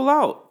want to pull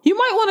out. You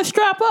might want to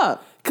strap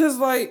up. Cause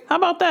like, how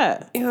about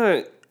that?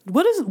 Yeah.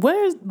 Where's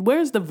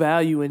the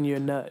value in your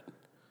nut?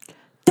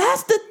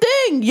 That's the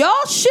thing.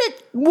 Y'all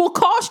shit will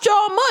cost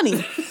y'all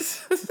money.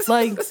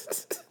 Like,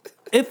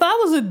 if I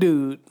was a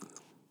dude,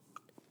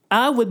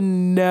 I would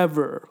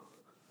never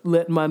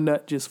let my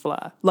nut just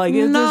fly. Like,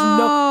 it's just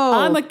no.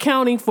 I'm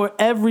accounting for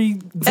every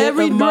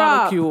drop.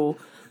 Molecule.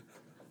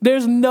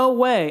 There's no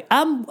way.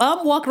 I'm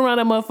walking around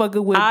that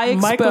motherfucker with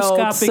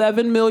microscopic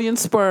 7 million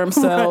sperm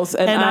cells,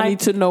 and I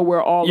need to know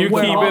where all of them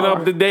are. You keeping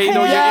up to date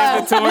on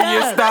your inventory,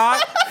 your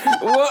stock.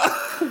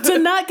 To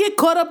not get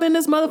caught up in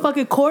this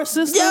motherfucking court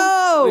system,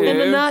 and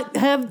to not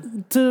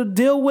have to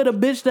deal with a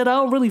bitch that I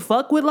don't really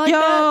fuck with like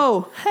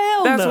that.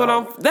 Hell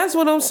no. That's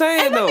what I'm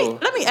saying though.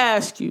 Let me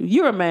ask you.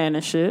 You're a man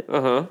and shit.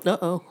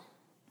 Uh-oh.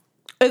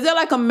 Is there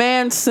like a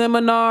man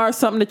seminar or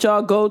something that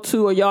y'all go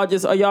to, or y'all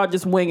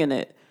just winging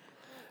it?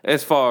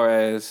 As far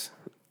as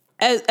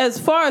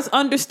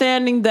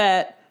understanding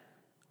that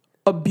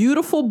a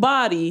beautiful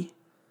body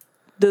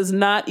does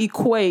not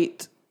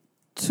equate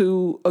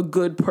to a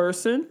good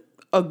person,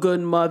 a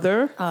good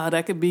mother.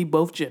 That could be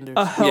both genders.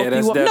 A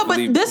healthy woman. No,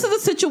 but this is a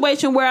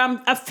situation where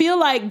I feel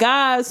like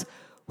guys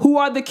who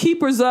are the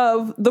keepers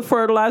of the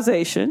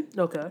fertilization.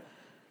 Okay.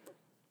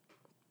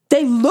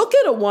 They look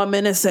at a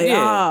woman and say,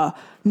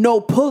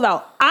 no pull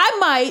out. I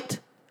might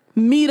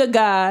meet a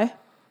guy,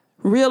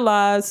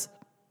 realize,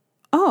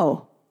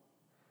 oh,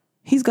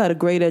 he's got a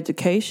great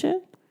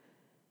education.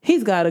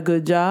 He's got a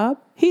good job.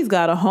 He's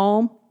got a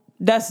home.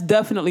 That's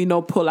definitely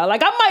no pull out.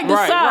 Like, I might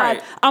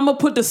decide I'm going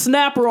to put the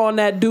snapper on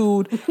that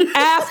dude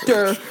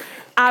after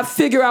I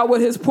figure out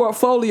what his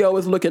portfolio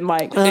is looking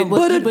like.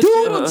 But a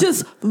dude will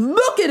just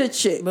look at a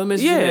chick. But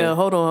Ms. Janelle,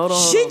 hold on.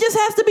 She just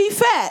has to be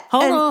fat.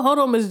 Hold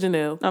on, Ms.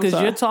 Janelle.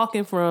 Because you're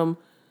talking from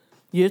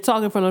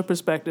the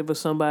perspective of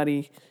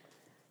somebody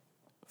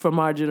from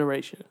our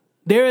generation.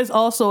 There is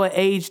also an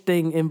age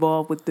thing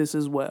involved with this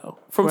as well.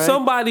 From right?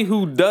 somebody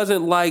who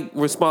doesn't like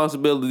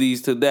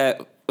responsibilities to that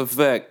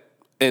effect,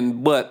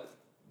 but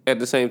at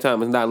the same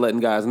time is not letting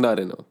guys nut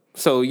in them.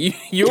 So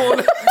you're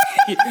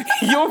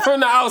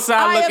from the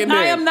outside looking in.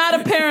 I am not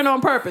a parent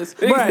on purpose.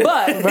 Right.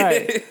 But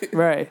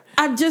Right.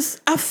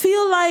 I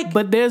feel like,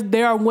 but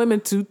there are women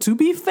to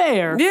be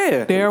fair.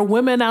 Yeah. There are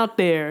women out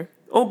there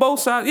on both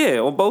sides. Yeah,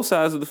 on both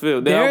sides of the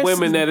field. There are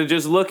women that are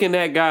just looking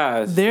at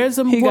guys. There's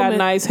a he woman, got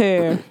nice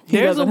hair.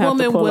 There's a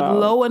woman with out.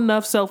 low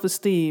enough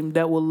self-esteem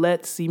that will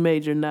let C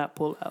Major not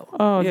pull out.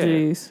 Oh, Yeah.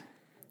 jeez.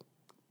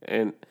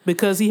 And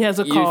because he has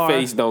a your car.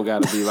 face don't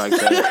gotta be like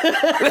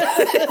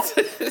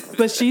that.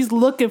 But she's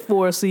looking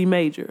for a C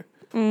Major.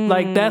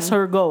 Like, that's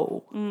her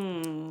goal.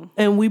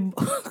 And we...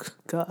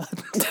 God.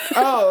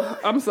 Oh,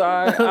 I'm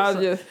sorry. I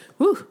just...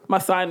 my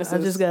sinuses. I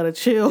just gotta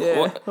chill.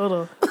 Yeah. Hold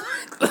on.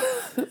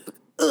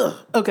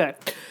 Okay.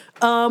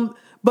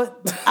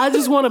 But I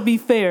just want to be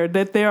fair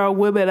that there are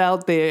women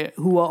out there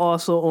who are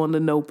also on the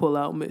no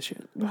pull-out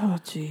mission. Oh,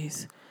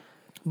 jeez.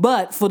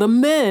 But for the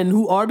men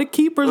who are the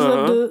keepers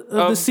of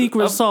the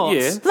secret sauce,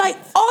 yeah. Like,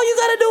 all you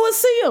gotta do is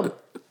see him.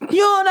 You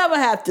don't ever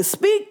have to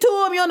speak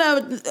to him. You don't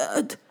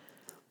ever...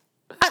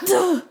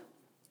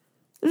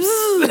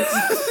 you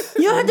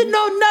don't have to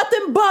know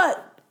nothing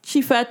but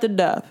she fat to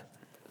death.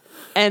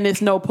 And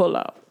it's no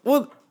pull-out.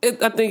 Well,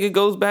 I think it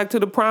goes back to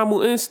the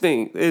primal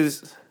instinct.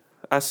 Is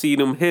I see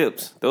them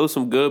hips. Those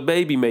some good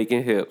baby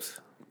making hips.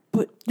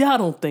 but y'all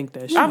don't think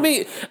that shit. I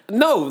mean,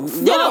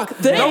 nobody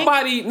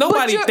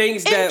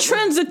thinks that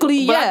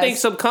intrinsically. But Yes. I think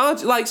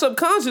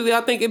subconsciously,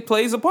 I think it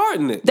plays a part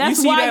in it. That's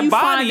you see why that you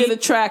body, find it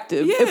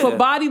attractive. Yeah. If a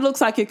body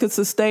looks like it could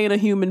sustain a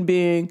human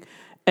being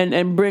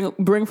and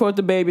bring forth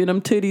the baby, and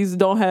them titties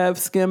don't have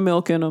skim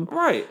milk in them,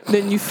 right?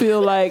 Then you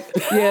feel like,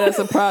 yeah,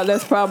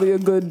 that's probably a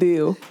good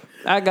deal.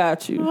 I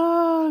got you.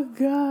 Oh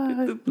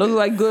God! Those look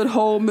like good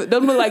whole.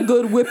 Those look like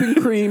good whipping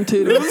cream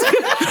titties.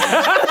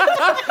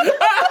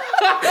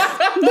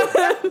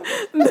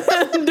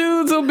 Then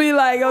dudes will be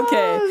like,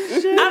 okay.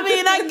 I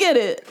mean, I get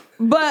it,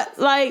 but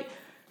like,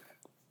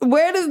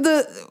 where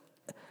does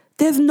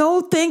there's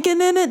no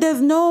thinking in it.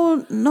 There's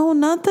no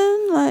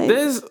nothing. Like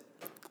There's,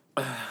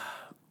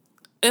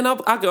 and I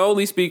can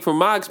only speak from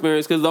my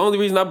experience because the only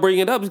reason I bring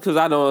it up is because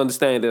I don't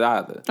understand it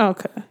either.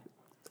 okay.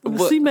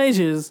 C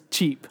Major is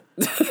cheap.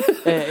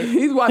 Hey,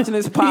 he's watching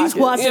his pockets.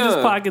 He's watching his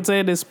Yeah. pockets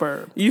and his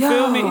sperm. You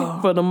feel me?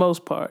 For the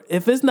most part.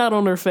 If it's not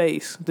on her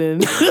face, then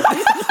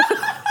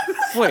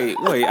Wait,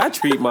 I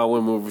treat my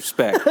women with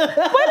respect. Wait a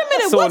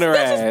minute. So What's on her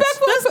ass.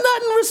 disrespectful? there's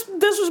nothing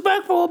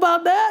disrespectful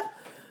about that.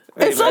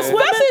 Hey, It's us man.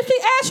 women. Especially if she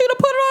asks you to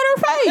put it on her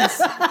face.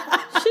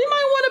 She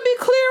might want to be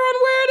clear on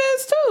where it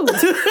is too.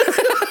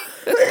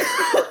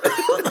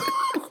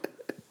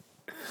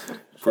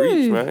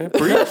 Preach, man.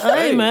 Preach.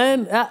 Hey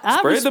man, I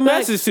Spread respect, the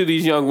message to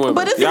these young women.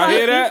 But it's Y'all like,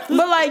 hear that?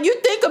 But like, you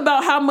think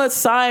about how much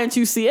science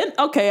you see, and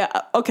okay,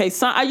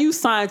 I use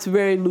science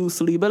very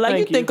loosely, but like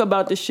Thank you think you.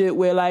 about the shit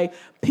where like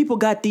people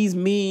got these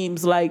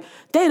memes, like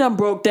they done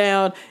broke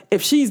down.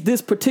 If she's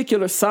this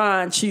particular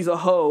sign, she's a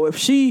hoe. If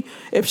she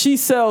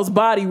sells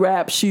body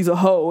wrap, she's a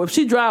hoe. If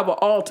she drive an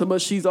Altima,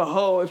 she's a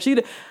hoe. If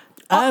she,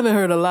 I haven't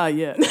heard a lot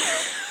yet.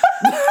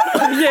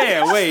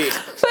 Yeah, wait.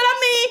 but I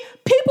mean,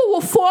 people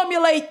will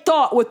formulate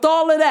thought with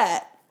all of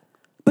that.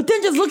 But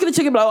then just look at the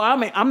chick and be like,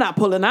 oh, I'm not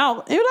pulling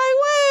out. And you're like,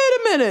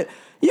 wait a minute.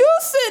 You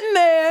sitting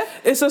there.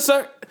 It's a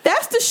certain.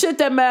 That's the shit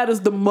that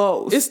matters the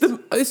most. It's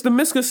the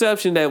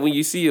misconception that when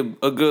you see a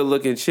good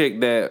looking chick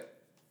that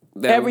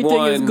Everything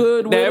one, is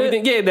good that with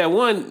everything, yeah, that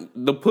one,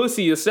 the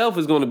pussy itself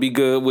is going to be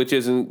good, which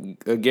isn't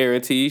a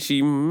guarantee.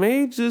 She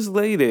may just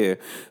lay there,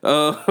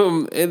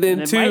 and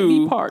then it two, might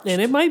be parched.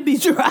 And it might be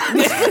dry.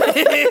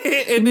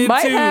 and then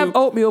might two, have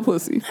oatmeal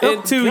pussy.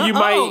 and two, you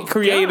Oh, might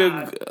create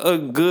God. a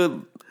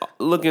good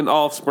looking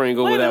offspring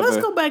or Wait, whatever. let's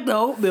go back to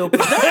oatmeal.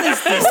 That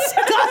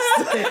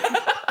is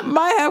disgusting.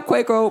 Might have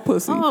Quaker oat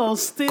pussy. Oh,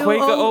 still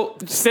Quaker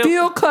oat. oat,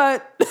 Steel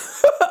cut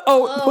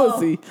oat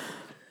pussy.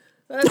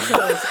 That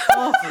sounds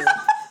awful.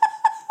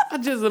 I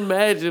just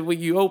imagine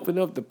when you open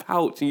up the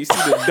pouch and you see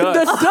the The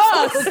dust.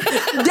 dust.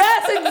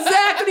 That's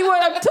exactly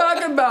what I'm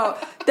talking about.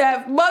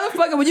 That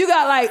motherfucker when you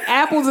got like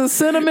apples and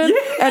cinnamon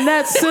and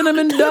that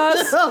cinnamon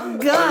dust Oh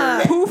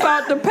God. poof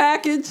out the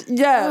package.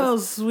 Yes. Oh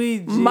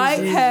sweet Jesus.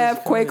 Might have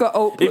Quaker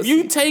oat pussy. If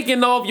you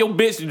taking off your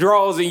bitch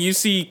drawers and you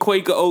see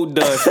Quaker oat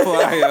dust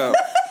fly up,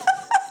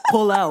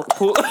 pull out.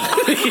 pull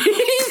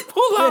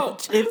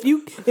out. If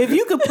you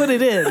could put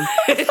it in,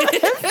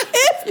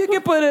 if you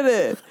can put it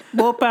in.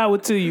 more power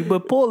to you.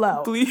 But pull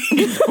out.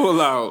 Please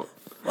pull out.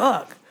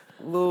 Fuck.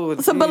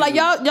 Lord So, but like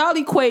Jesus. y'all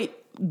equate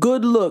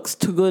good looks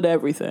to good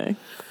everything.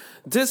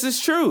 This is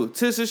true.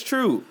 This is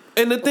true.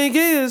 And the thing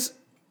is,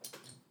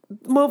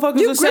 motherfuckers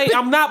You will say, gripping-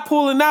 I'm not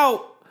pulling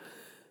out.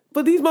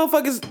 But these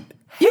motherfuckers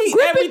hate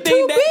gripping everything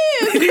too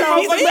that big,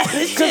 though.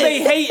 because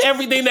they hate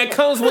everything that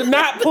comes with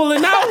not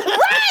pulling out.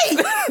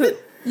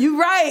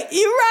 Right.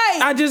 You right.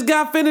 I just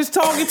got finished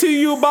talking to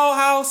you about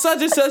how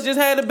such and such just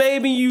had a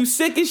baby and you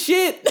sick as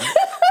shit.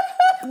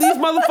 these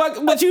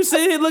motherfuckers, but you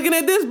sit here looking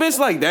at this bitch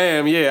like,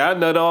 damn, yeah, I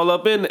nut all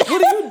up in it.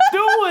 What are you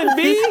doing,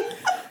 B?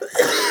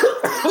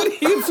 What are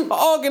you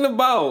talking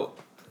about?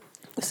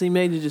 See,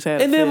 Major just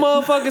had. And then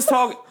motherfuckers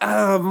talk.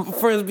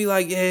 Friends be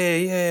like,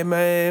 yeah,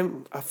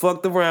 man, I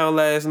fucked around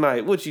last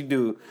night. What you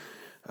do?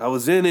 I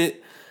was in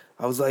it.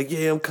 I was like,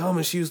 yeah, I'm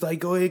coming. She was like,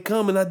 go ahead,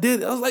 come. And I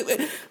did it. I was like,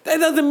 that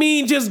doesn't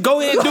mean just go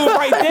ahead and do it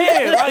right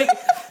there. Like,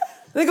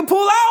 nigga,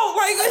 pull out.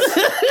 Like,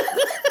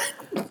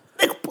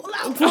 nigga, pull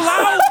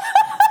out.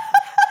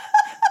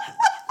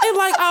 And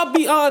like, I'll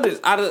be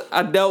honest,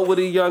 I dealt with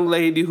a young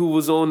lady who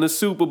was on the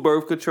super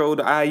birth control,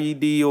 the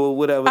IED or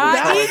whatever.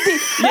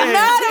 IED,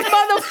 not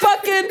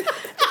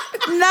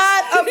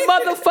a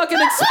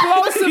motherfucking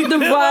explosive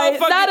device,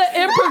 not an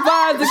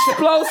improvised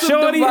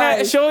explosive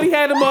device. Shorty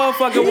had the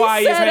motherfucking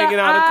wires hanging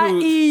out of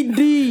cooch.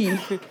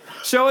 IED.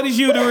 Shorty's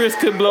uterus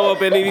could blow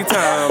up at any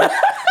time.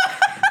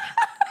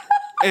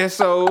 And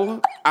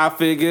so I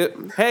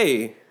figured,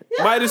 hey,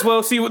 might as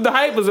well see what the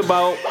hype is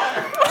about.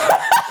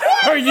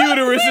 Her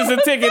uterus is a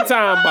ticking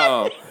time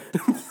bomb.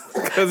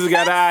 Because it's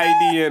got an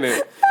IED in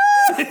it.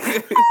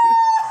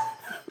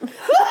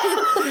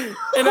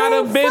 And I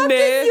done been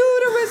there.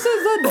 Uterus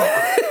is a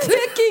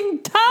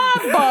ticking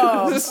time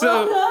bomb.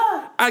 So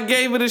I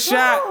gave it a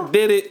shot,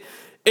 did it.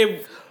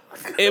 It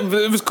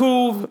was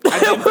cool. I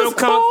didn't feel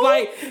comfortable.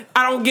 Like,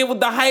 I don't get what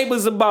the hype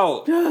is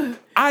about.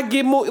 I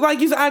get more, like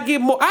you said, I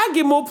get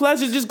more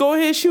pleasure just go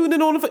ahead and shoot it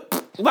on the face.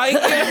 Like,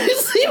 on the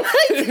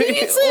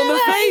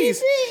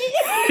face.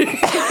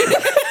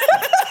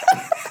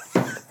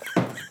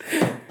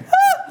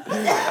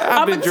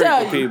 I've been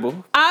drinking,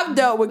 people. I've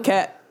dealt with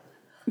cat.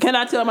 Can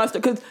I tell my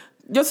story? Because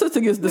your sister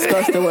gets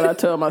disgusted when I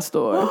tell my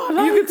story.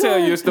 You can tell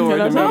your story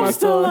to me. I'm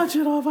still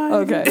watching off.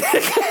 Okay.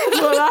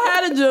 Well,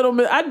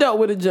 I dealt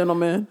with a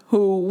gentleman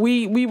who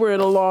we were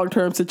in a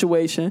long-term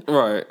situation.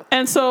 Right.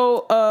 And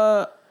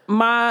so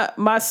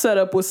my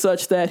setup was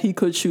such that he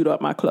could shoot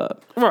up my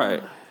club.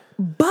 Right.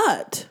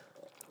 But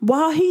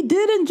while he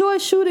did enjoy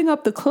shooting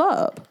up the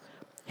club,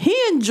 he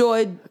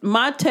enjoyed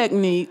my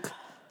technique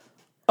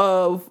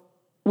of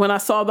when I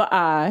saw the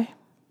eye.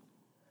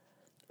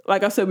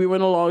 Like I said, we were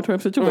in a long-term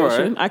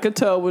situation. Right. I could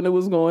tell when it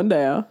was going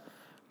down.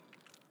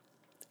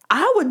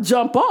 I would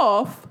jump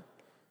off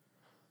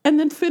and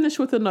then finish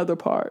with another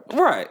part.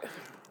 Right.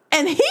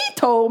 And he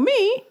told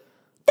me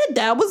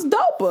that was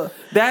doper.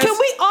 Can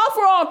we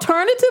offer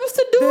alternatives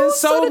to dudes? There's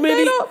so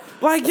many,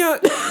 like,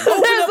 there's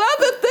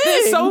other things.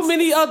 There's so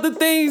many other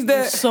things that.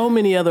 There's so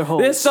many other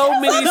holes. There's so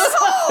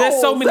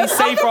many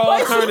safer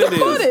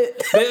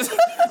alternatives.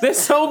 There's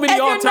so many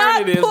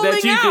alternatives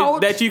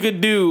that you could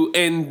do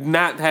and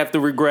not have to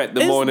regret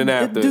the morning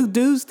after. Do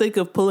dudes think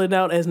of pulling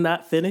out as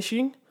not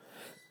finishing?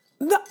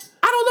 No,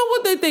 I don't know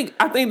what they think.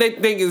 I think they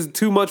think it's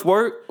too much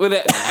work. At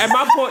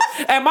that point,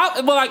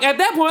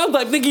 I was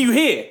like, nigga, you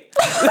here?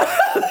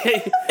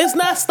 It's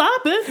not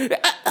stopping,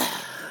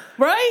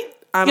 right?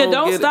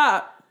 Don't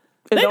stop.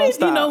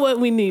 You know what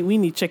we need? We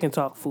need chicken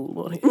talk food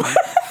on here.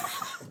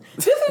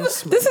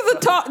 This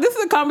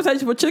is a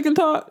conversation for chicken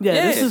talk. Yeah,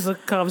 this is a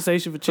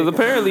conversation for chicken. So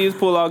apparently his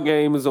pull-out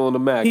game is on the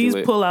immaculate.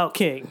 He's pull-out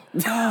king.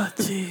 Oh,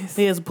 jeez.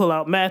 He has a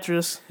pull-out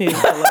mattress. He has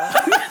a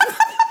pull-out.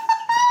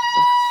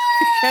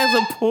 Has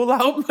a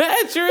pull-out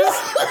mattress.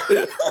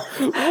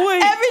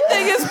 Wait.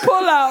 Everything is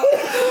pull-out.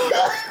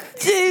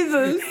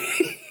 Jesus.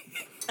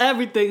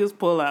 Everything is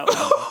pull-out.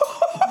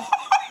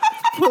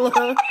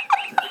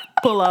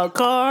 Pull-out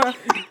car.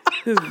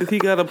 He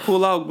got a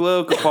pull-out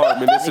glove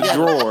compartment. It's a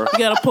drawer. He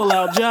got a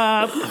pull-out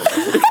job.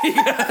 He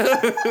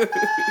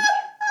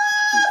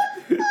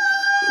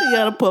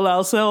got a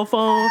pull-out cell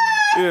phone.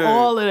 Yeah.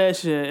 All of that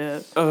shit.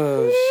 Yeah.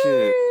 Oh,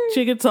 shit.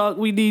 Chicken talk,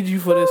 we need you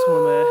for this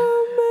one, man.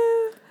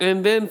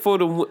 And then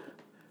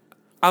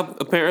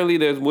apparently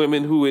there's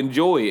women who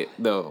enjoy it,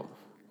 though.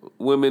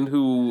 Women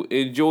who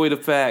enjoy the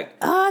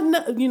fact.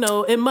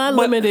 In my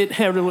limited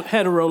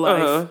hetero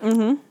life,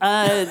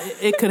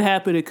 it could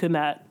happen, it could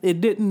not.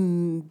 It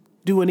didn't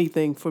do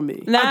anything for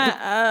me.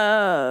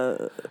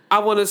 I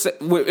want to say,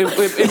 with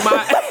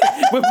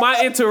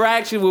my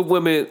interaction with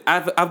women,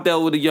 I've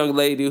dealt with a young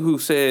lady who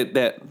said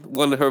that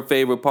one of her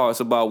favorite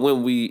parts about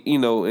when we,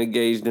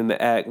 engaged in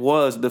the act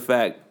was the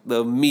fact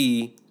of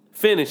me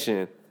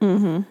finishing.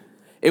 Mm-hmm.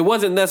 It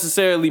wasn't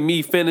necessarily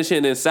me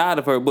finishing inside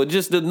of her, but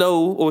just to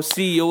know or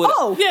see or whatever.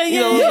 Oh, yeah,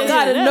 you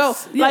gotta know.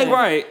 Like,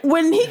 right.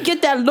 When he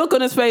get that look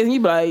on his face, and he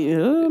be like,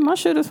 my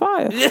shit is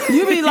fire.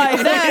 You be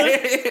like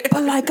that.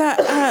 But like,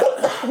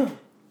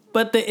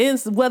 but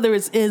whether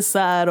it's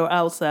inside or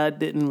outside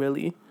didn't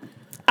really.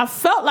 I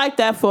felt like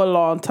that for a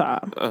long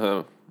time.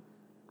 Uh-huh.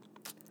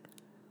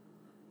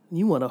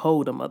 You want to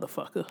hold a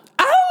motherfucker.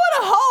 I don't want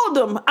to hold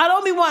hold them. I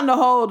don't be wanting to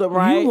hold them,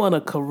 right? You want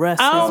to caress.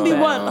 I don't be his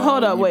back. wanting.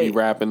 Hold up, You wait. be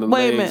wrapping the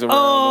wait a legs minute. around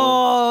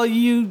Oh,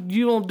 you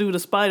don't do the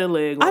spider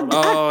leg. I, one.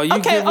 I, you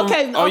okay, give him,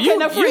 okay, oh, okay. you,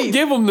 Now freeze. you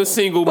give him the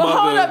single But mother.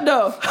 hold up,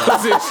 though.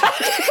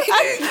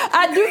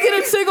 I do get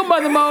in single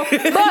mother mode,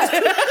 but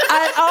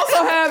I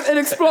also have an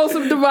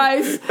explosive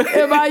device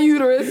in my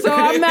uterus, so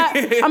I'm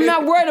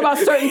not worried about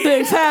certain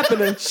things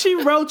happening. She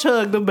roach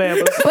hugged the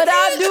baby. But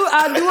I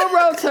do a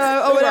road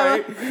tug or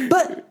whatever. Right.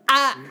 But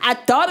I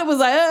thought it was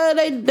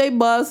like they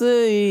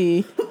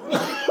bussy.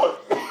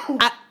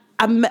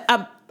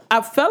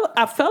 I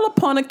fell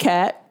upon a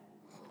cat,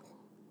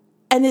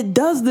 and it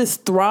does this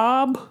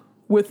throb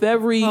with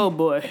every. Oh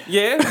boy.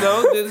 Yeah,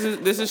 no,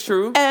 this is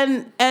true.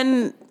 And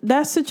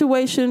that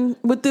situation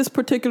with this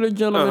particular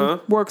gentleman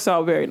works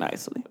out very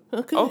nicely.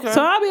 Okay.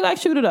 So I'll be like,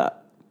 shoot it up.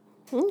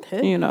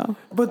 Okay. You know.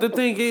 But the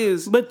thing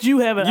is, But you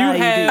have an You IED.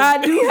 have-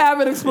 I do have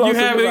an explosive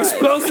you have an device.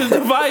 explosive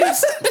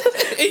device.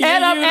 in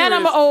And your I'm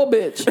an uterus. old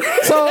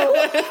bitch.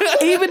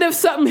 So even if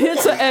something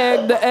hits an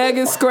egg, the egg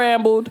is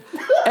scrambled,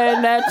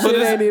 and that But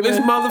shit ain't this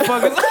even.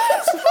 motherfucker.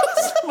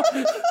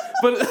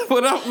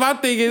 But my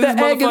thing is, The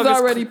this egg is motherfucker's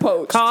already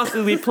poached.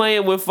 constantly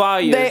playing with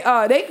fire. They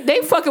are.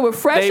 They fucking with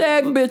fresh They-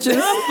 egg bitches.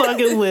 I'm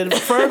fucking with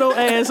fertile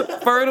ass.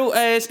 fertile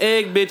ass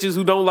egg bitches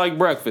who don't like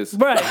breakfast.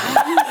 Right.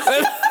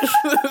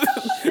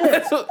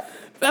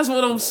 That's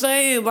what I'm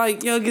saying.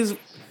 Like, young is.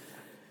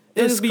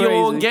 It's It's be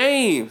on crazy.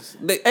 games.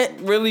 They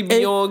really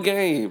be on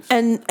games.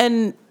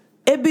 And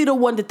it be the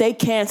one that they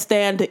can't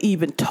stand to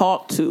even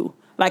talk to.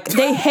 Like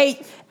they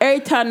hate every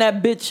time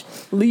that bitch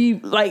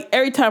leave. Like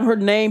every time her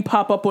name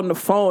pop up on the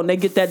phone, they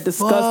get that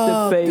disgusted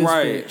Fuck face. this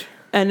Right.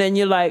 And then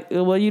you're like,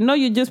 well, you know,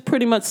 you're just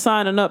pretty much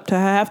signing up to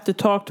have to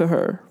talk to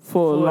her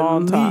for a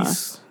long time.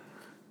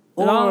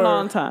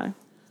 Long time.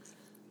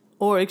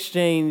 Or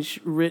exchange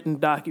written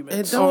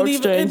documents. Or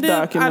exchange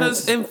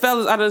documents.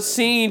 Fellas, I done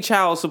seen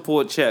child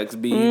support checks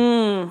be.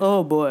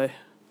 Oh boy.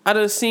 I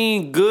done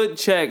seen good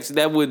checks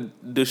that were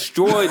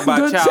destroyed by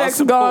Good child checks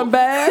support. gone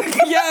bad.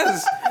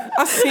 Yes,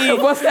 I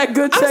seen. Once that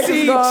good check is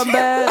seen gone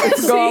bad,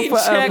 it's gone seen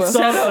forever. checks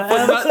set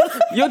up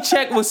for your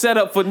check was set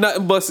up for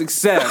nothing but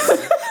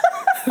success.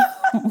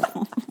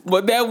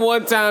 But that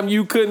one time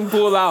you couldn't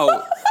pull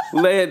out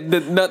led to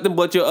nothing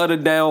but your utter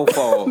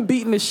downfall.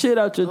 Beating the shit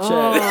out your check.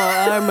 Oh,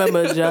 I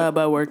remember a job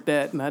I worked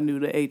at, and I knew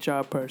the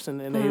HR person,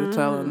 and they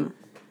were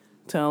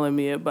telling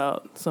me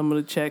about some of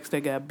the checks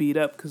that got beat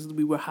up because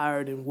we were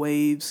hired in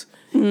waves.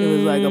 It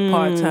was like a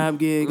part-time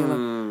gig,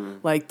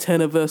 and like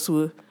 10 of us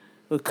were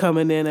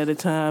coming in at a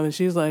time, and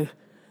she's like,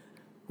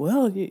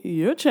 "Well,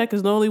 your check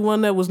is the only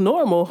one that was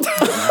normal."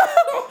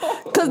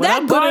 Because When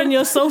I put in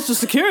your social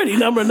security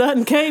number,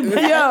 nothing came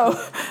back. yo,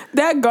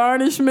 that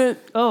garnishment,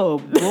 Oh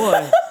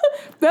boy.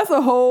 that's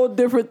a whole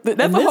different. That's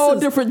And a this whole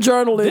is- different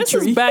journal This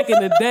entry. is back in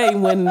the day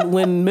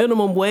when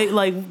minimum wage,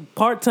 like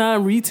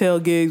part-time retail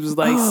gigs was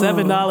like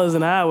 $7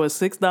 an hour,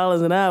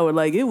 $6 an hour.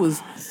 Like it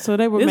was. So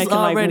they were It's making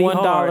like already $1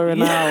 hard.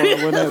 an hour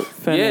when it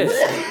finished.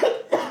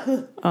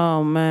 Yes.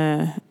 Oh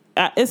man,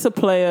 it's a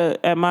player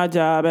at my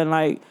job, and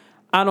like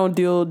I don't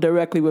deal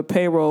directly with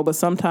payroll, but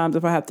sometimes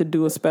if I have to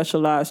do a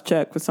specialized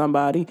check for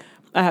somebody,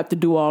 I have to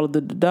do all of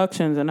the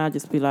deductions, and I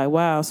just be like,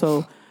 wow.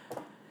 So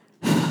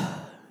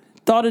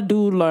thought a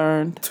dude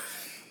learned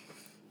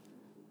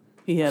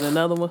He had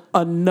another one.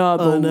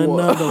 another one.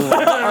 Another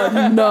one.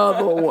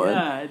 Another one.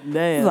 God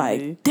damn. Like,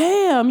 dude.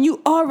 damn,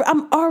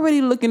 I'm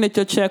already looking at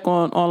your check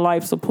on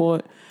life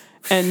support,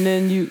 and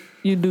then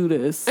you do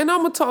this. And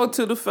I'm gonna talk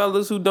to the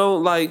fellas who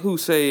don't like, who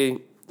say,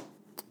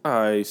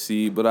 "I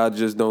see, but I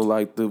just don't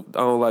like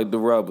the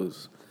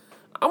rubbers."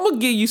 I'm gonna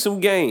give you some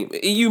game.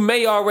 You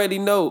may already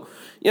know,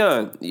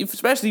 young,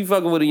 especially if you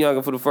fucking with a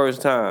younger for the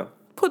first time.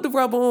 Put the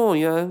rubber on,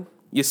 young.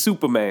 You're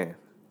Superman.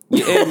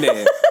 You're in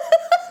there.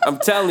 I'm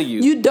telling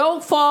you. You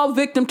don't fall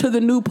victim to the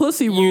new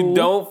pussy rule. You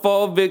don't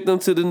fall victim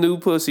to the new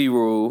pussy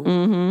rule.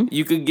 Mm-hmm.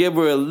 You could give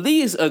her at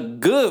least a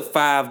good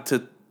 5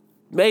 to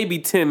maybe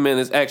 10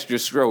 minutes extra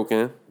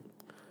stroking.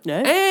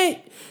 Yeah.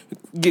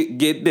 And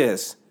get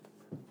this.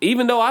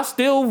 Even though I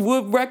still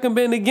would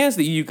recommend against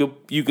it, you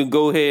can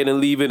go ahead and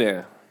leave it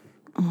there.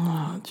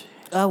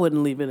 I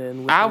wouldn't leave it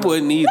in. I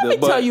wouldn't either.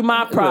 Let me tell you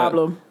my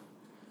problem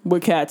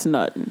with cats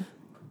nutting.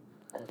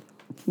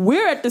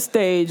 We're at the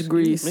stage,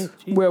 Grease, me,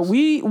 Jesus. where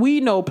we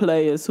know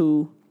players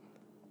who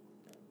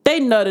they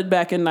nutted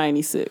back in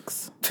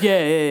 '96.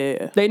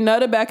 Yeah. They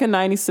nutted back in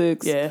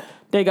 '96. Yeah.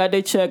 They got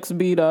their checks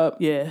beat up.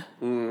 Yeah.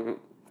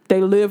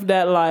 They lived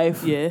that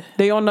life. Yeah.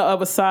 They on the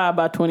other side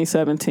by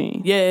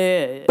 2017.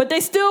 Yeah. But they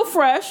still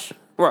fresh.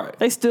 Right.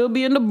 They still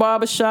be in the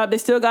barbershop. They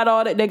still got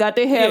all that. They got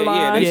their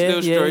hairline. they Yeah,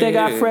 still yeah. straight. They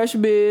got yeah. fresh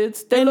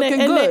beards. They looking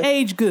and good. they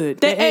age good.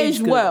 They age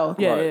good. well.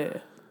 Yeah, Right. yeah.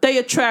 They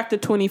attract a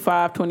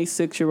 25,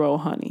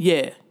 26-year-old honey.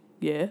 Yeah.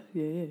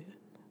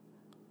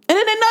 And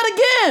then they nut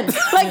again.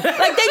 like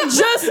they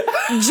just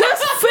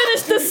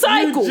finished the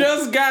cycle.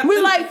 just got We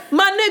the- like,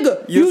 my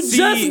nigga, You you see-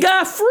 just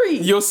got free.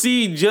 Your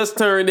seed just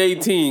turned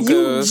 18, You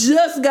cuz.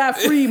 just got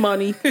free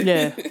money.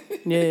 Yeah.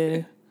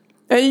 Yeah.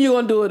 And you're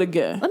gonna do it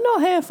again. I know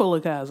a handful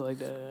of guys like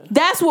that.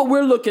 That's what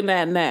we're looking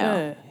at now.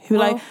 Yeah. He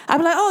like, I'd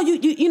be like, oh,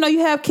 you know, you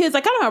have kids.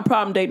 Like, I don't have a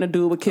problem dating a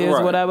dude with kids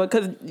or whatever,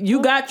 because you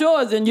got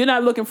yours and you're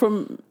not looking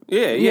from.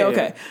 Yeah.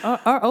 Okay.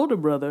 Our older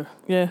brother.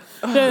 Yeah.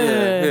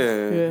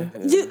 I'd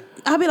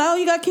be like, oh,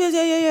 you got kids?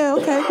 Yeah.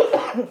 Okay.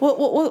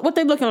 What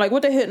they looking like?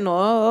 What they hitting on?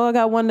 Oh, I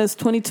got one that's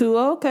 22.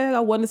 Oh, okay. I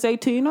got one that's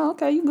 18. Oh,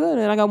 okay, you good.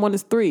 And I got one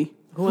that's 3.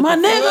 My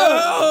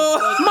nigga.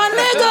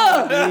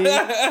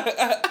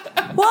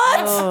 What?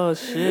 Oh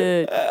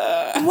shit.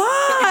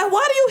 Why?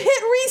 Why do you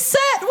hit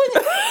reset when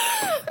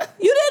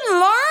you didn't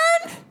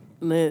learn?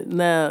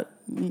 Now,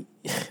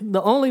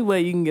 the only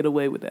way you can get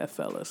away with that,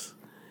 fellas,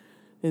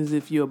 is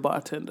if you're a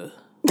bartender.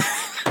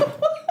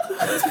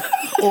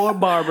 Or a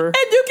barber.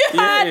 And you can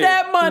hide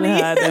that money.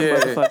 Hide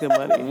that motherfucking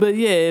money. But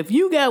yeah, if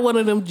you got one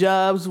of them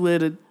jobs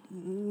where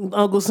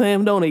Uncle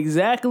Sam don't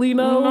exactly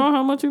know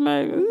how much you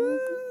make.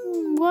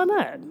 Why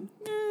not?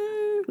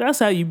 That's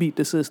how you beat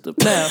the system.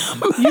 Now,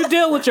 you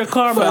deal with your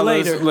karma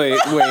later. Wait,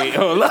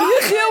 hold on. You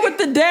deal with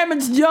the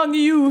damaged young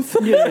youth.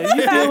 Yeah,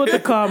 you deal with the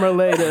karma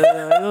later.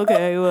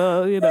 Okay,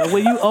 well, you know,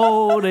 when you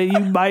old and you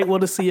might want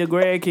to see a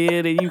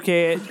grandkid and you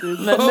can't.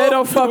 They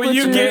don't fuck when with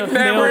you. Get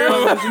that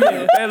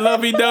real, that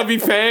lovey-dovey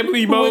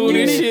family mode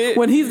and shit.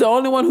 When he's the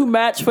only one who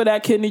matched for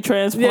that kidney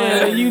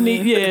transplant. When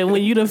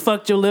you done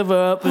fucked your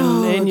liver up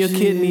and your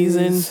kidneys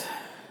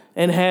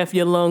and half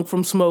your lung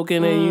from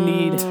smoking and you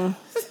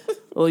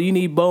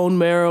need bone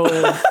marrow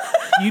and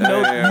you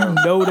know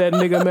that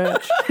nigga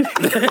match.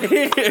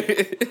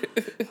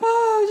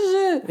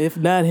 Oh shit. If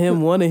not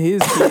him, one of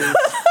his kids.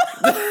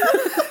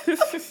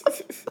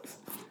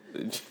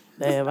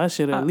 Damn, I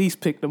should have at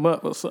least picked him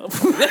up or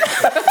something.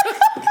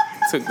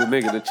 Took the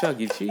nigga to Chuck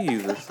E.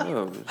 Cheese or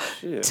something.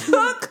 Shit.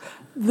 Took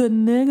the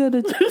nigga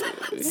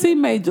to see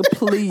Major,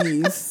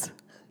 please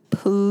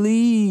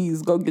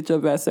go get your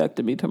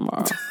vasectomy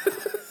tomorrow.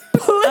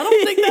 I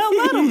don't think they'll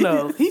let him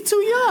know. He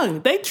too young.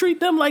 They treat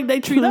them like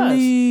they treat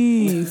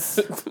Please.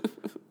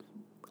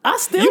 I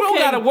still You don't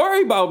can't. gotta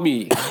worry about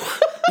me.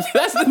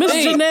 That's the Miss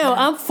thing. Janelle,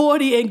 I'm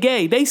 40 and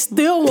gay. They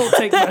still won't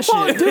take my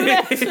shit.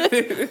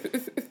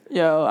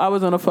 Yo, I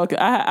was on a fucking.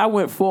 I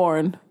went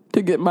foreign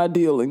to get my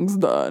dealings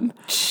done.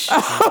 Miss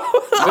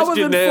was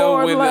in Janelle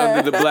foreign went land.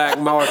 under the black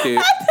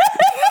market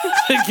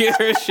to get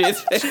her shit.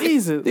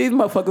 Jesus. These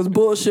motherfuckers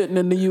bullshitting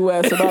in the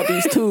U.S. about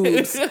these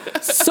tubes.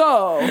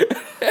 So,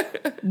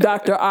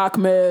 Dr.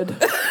 Ahmed,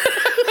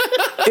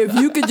 if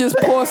you could just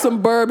pour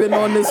some bourbon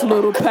on this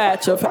little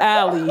patch of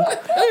alley,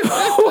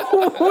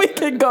 we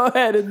can go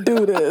ahead and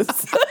do this.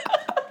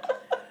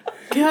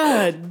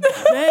 God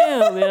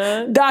damn,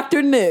 man.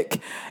 Dr.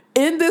 Nick,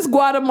 in this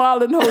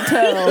Guatemalan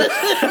hotel,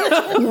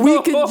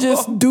 we can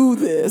just do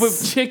this.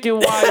 With chicken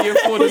wire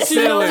for the But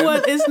you know ceiling.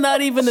 what? It's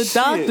not even the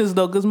doctors,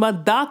 though, because my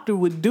doctor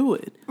would do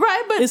it.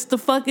 Right, but It's the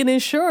fucking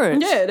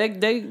insurance. yeah,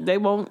 they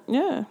won't.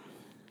 Yeah,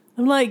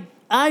 I'm like,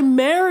 I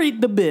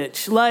married the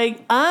bitch.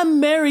 Like, I'm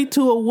married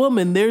to a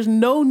woman. There's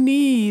no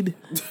need.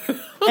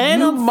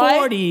 And I'm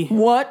 40.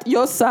 Want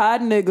your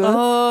side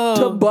nigga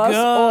to bust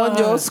God. on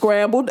your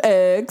scrambled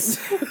eggs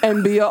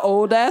and be an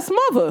old ass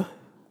mother.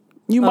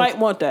 You might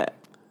want that.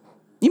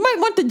 You might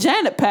want the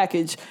Janet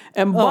package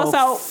and bust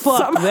out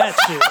fuck some. that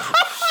shit.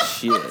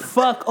 Shit.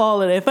 Fuck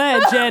all of that. If I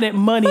had Janet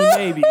money,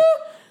 maybe.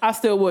 I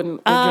still wouldn't.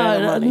 With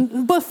Janet money.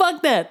 But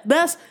fuck that.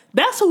 That's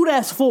who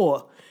that's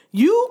for.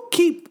 You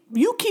keep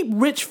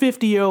rich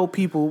 50-year-old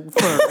people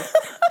first.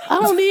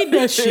 I don't need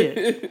that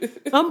shit.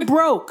 I'm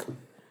broke.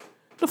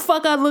 The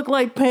fuck I look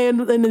like paying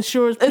an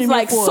insurance premium It's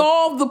like for?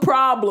 solve the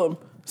problem.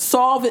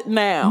 Solve it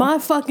now. My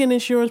fucking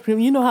insurance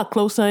premium. You know how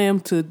close I am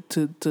to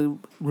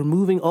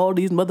removing all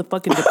these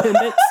motherfucking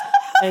dependents,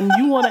 and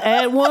you want to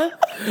add one?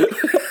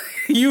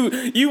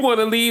 You want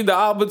to leave the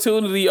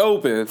opportunity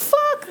open.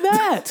 Fuck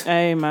that.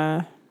 Hey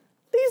man,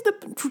 These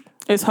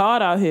it's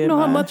hard out here. you know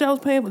how man. much I was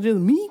paying for just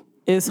me?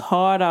 It's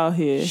hard out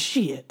here.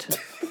 Shit.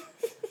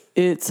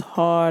 It's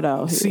hard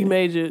out here. C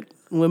Major,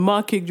 when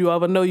Ma kicked you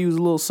off, I know you was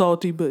a little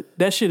salty, but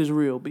that shit is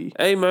real, B.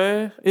 Hey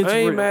man, It's I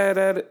ain't real. mad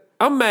at it.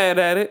 I'm mad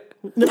at it.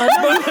 but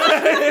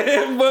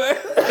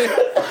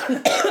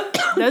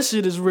That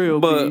shit is real,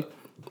 B. but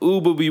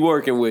Uber be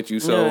working with you,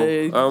 so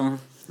Yeah.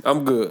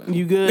 I'm good.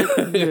 You good?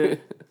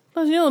 Good.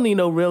 Plus, you don't need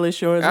no real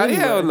insurance. Anyway.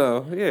 Hell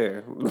no,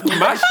 yeah.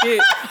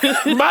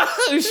 My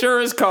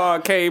insurance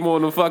card came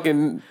on a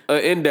fucking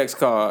index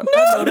card.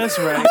 Oh, that's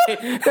right.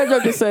 That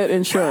joke just said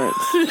insurance.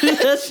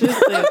 That shit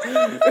said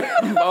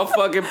My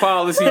fucking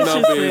policy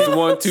number is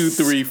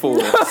 1234.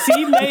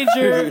 C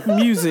Major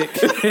Music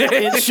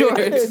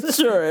Insurance.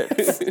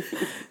 Insurance.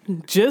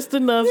 Just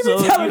enough so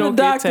you telling don't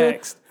the get doctor,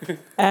 taxed.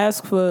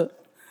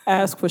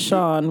 Ask for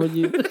Sean. Would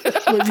you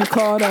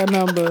call that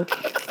number?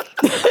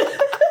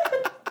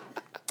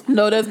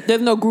 No,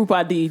 there's no group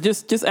ID.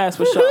 Just ask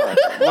for Sean.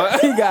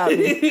 He got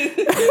me.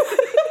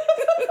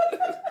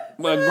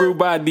 My group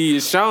ID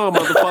is Sean,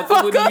 motherfucker.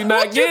 What are you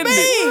not getting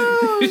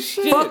it?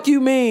 Shit. Fuck you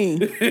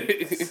mean?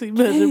 C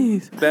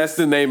Major. That's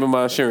the name of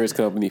my insurance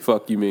company.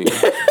 Fuck you mean?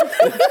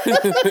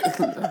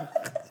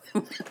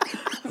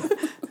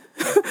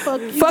 Fuck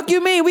Fuck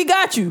you mean? We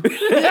got you.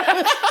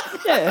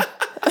 Yeah.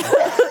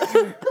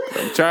 I'm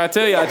trying to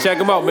tell y'all, check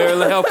them out.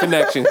 Maryland Health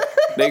Connection.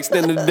 They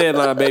extended the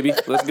deadline, baby.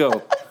 Let's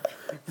go.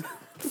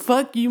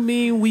 Fuck you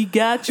mean we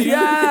got you?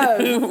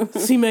 Yeah.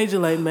 C Major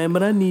like, man,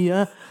 but I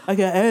got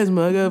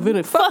asthma. I got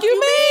vitamin. Fuck you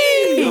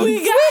mean?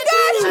 We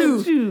got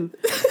you.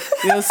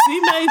 Yo,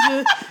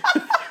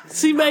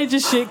 C Major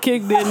shit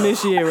kicked in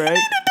this year, right?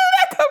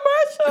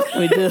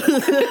 We did.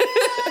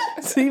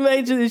 C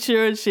Major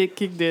insurance shit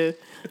kicked in.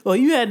 Or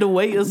you had to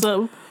wait or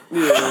something.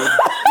 Yeah.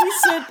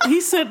 He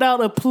sent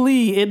out a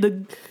plea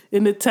in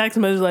the text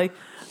message like,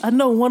 I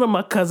know one of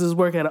my cousins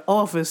work at a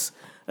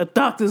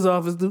doctor's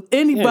office. Do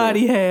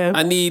anybody have?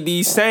 I need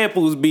these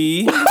samples,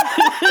 B.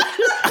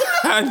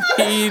 I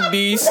need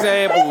these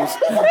samples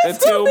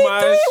until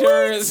my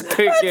insurance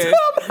kick in.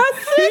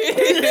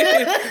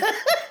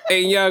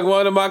 And young,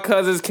 one of my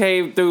cousins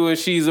came through and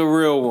she's a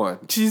real one.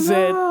 She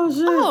said,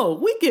 "Oh,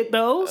 we get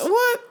those.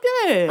 What?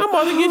 Yeah, I'm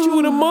about to get you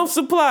with a month's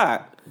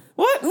supply.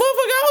 What? Motherfucker,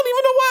 I don't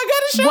even know why I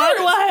got insurance. Why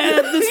do I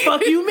have this?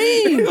 Fuck you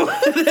mean?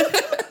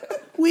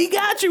 We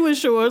got you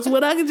insurance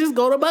when I can just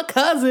go to my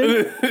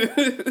cousin."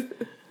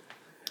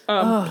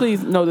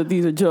 Please know that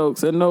these are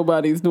jokes and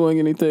nobody's doing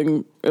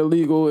anything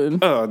illegal.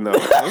 And Oh, no.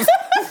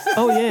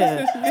 Oh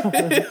yeah,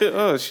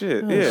 Oh,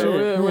 shit. Yeah.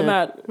 we're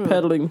not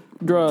peddling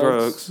drugs.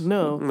 Drugs.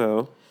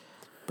 no.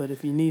 But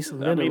if you need some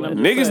ventilator,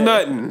 Niggas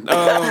nothing.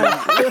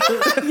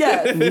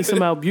 Yeah. need some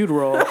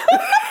albuterol.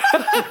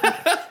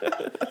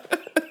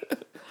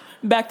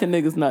 Back to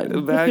niggas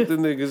nothing. Back to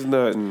niggas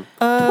nothing.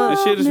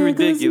 This shit is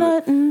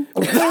ridiculous.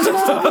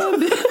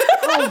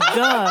 Oh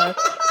God.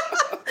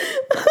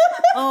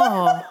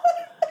 Oh.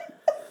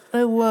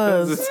 It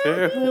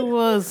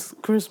was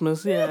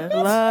Christmas, yeah.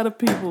 A lot of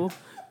people.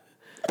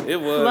 It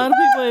was. A lot of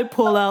people ain't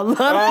pull out. A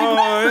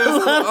lot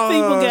of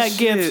people got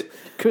gifts.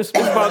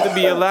 Christmas. It's about to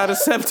be a lot of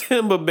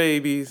September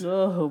babies.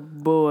 Oh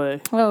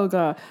boy. Oh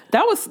God,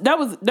 that was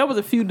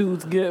a few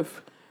dudes' gift.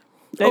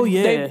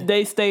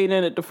 They stayed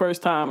in it the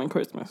first time in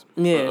Christmas.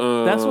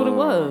 Yeah, that's what it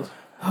was.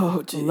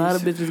 Oh, geez. A lot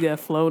of bitches got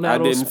flown out I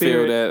on didn't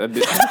feel Spirit.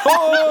 that.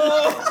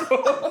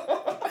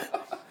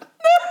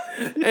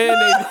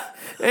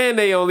 And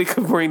they only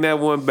could bring that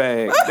one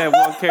bag, that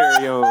one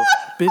carry-on.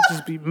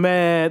 Bitches be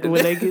mad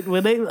when they.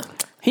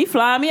 He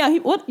flying me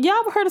out. What y'all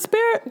ever heard of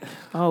Spirit?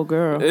 Oh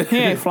girl, he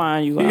ain't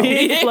flying you out.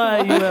 He ain't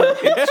flying you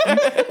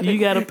out. You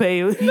gotta pay.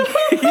 You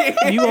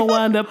gonna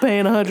wind up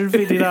paying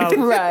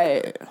 $150.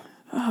 Right.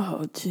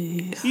 Oh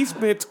jeez. He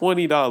spent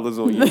 $20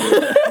 on you.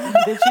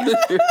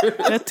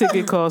 That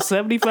ticket cost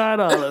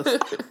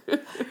 $75.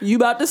 You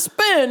about to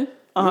spend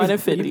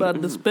 $150. You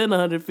about to spend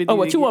 $150. Oh,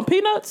 what you want?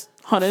 Peanuts?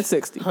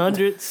 $160.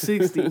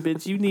 $160,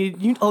 bitch. You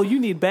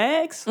need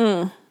bags?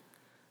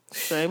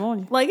 Shame on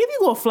you. Like, if you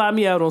gonna fly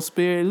me out on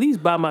Spirit, at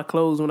least buy my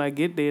clothes when I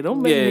get there.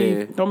 Don't make me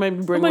bring don't make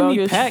me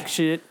luggage. pack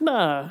shit.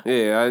 Nah.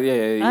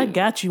 Yeah. I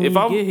got you when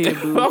you get here,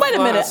 boo. Wait a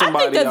minute. I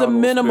think there's a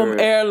minimum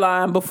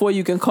airline before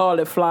you can call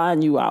it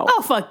flying you out.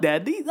 Oh, fuck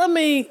that. I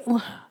mean,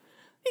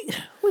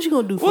 what you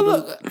gonna do for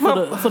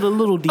the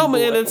little D boy? I'm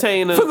an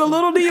entertainer. For the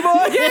little D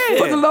boy? Yeah.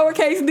 For the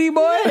lowercase D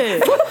boy? Yeah.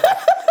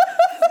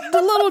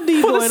 The little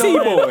D boy. For the C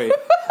boy.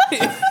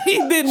 He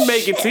didn't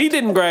make it. He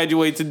didn't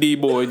graduate to D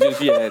boy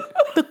just yet.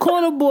 The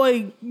corner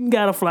boy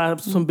gotta fly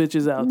some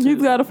bitches out too. You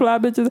gotta fly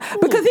bitches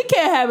because he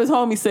can't have his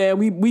homie saying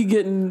we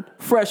getting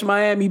fresh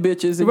Miami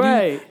bitches and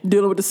you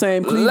dealing with the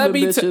same Cleveland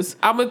bitches.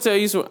 I'm gonna tell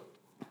you something.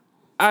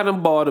 I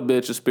done bought a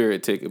bitch a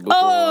Spirit ticket before.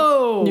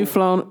 Oh, you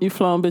flown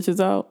bitches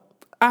out.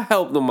 I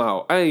helped them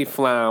out. I ain't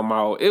flying them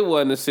out. It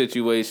wasn't a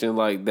situation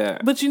like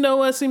that. but you know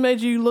what? C made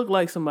you look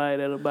like somebody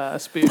that'll buy a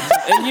Spirit.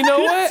 And you know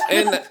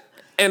what?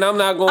 And I'm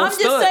not going to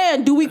stunt.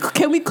 I'm just saying,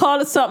 can we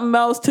call it something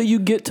else till you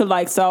get to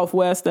like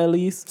Southwest at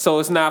least? So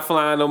it's not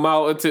flying them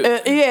out until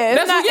Yeah,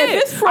 it's not.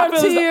 If it's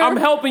Frontier, I'm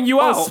helping you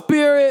out.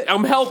 Spirit,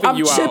 I'm helping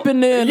you out. I'm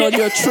chipping in on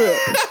your trip.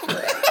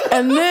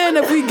 And then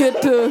if we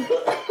get to,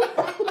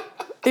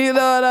 you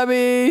know what I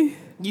mean?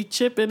 You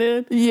chipping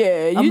in?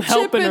 Yeah, I'm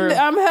helping her.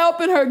 I'm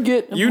helping her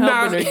get. You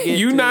not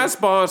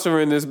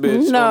sponsoring this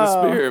bitch on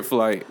the Spirit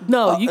flight.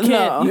 No, you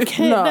can't. You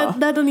can't. No.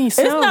 That doesn't even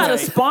sound It's not right. a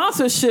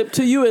sponsorship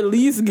till you at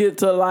least get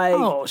to like.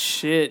 Oh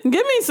shit! Give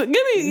me.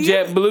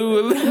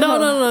 JetBlue.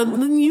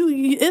 No.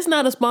 You. It's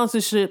not a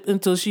sponsorship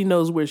until she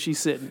knows where she's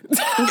sitting.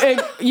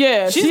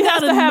 Yeah, she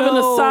has to have an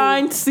know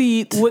assigned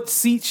seat. What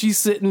seat she's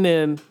sitting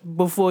in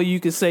before you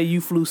can say you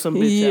flew some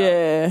bitch out.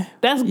 Yeah,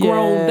 That's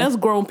grown. Yeah. That's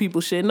grown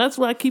people shit, and that's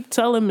why I keep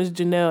telling Miss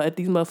Janelle at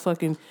these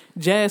motherfucking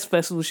jazz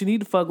festivals, she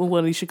need to fuck with one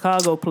of these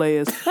Chicago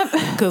players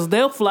because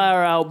they'll fly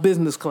her out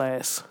business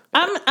class.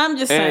 I'm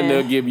just saying. And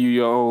they'll give you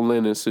your own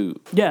linen suit.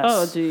 Yes.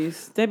 Oh,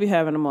 jeez. They be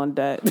having them on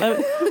deck.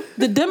 The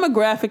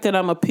demographic that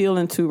I'm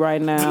appealing to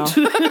right now.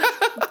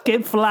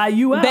 Can fly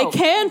you out. They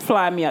can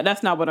fly me out.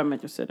 That's not what I'm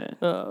interested in.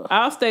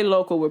 I'll stay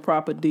local with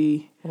proper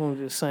D. I'm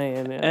just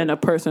saying. Man. And a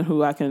person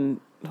who I can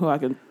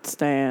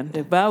stand.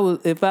 If I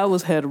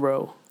was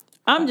hetero.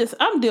 I'm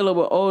dealing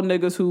with old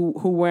niggas who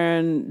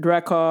wearing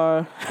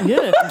Drakkar.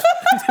 Yeah.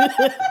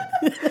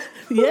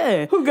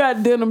 Yeah. Who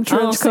got denim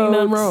trench coats? I don't see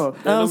nothing wrong.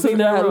 I don't see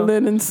nothing wrong.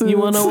 Linen suits. You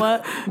want to know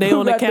what? They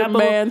on the Capitol.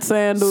 Man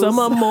sandals. Some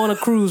of them on a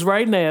cruise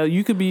right now.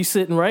 You could be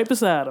sitting right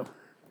beside them.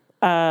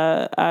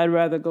 I'd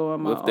rather go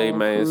on my with they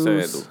man cruise.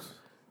 sandals.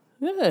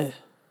 Yeah.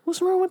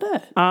 What's wrong with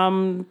that?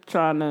 I'm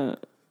trying to,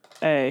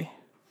 hey.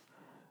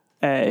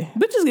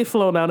 Bitches get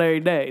flown out every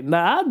day.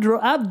 Now,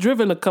 I've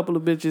driven a couple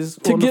of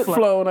bitches To on get the flight.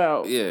 flown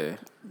out. Yeah.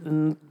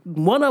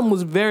 One of them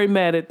was very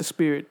mad at the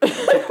Spirit.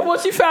 When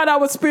she found out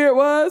what Spirit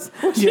was,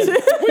 Yeah.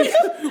 wait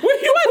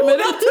a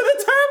minute, up to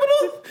the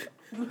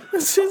terminal?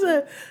 She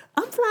said,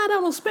 I'm flying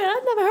out on Spirit.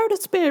 I never heard of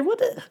Spirit. What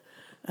the?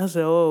 I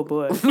said, oh,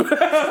 boy.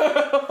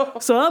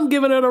 So I'm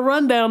giving her the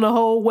rundown the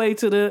whole way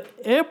to the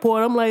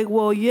airport. I'm like,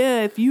 well,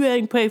 yeah, if you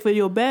ain't pay for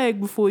your bag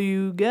before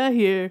you got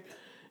here,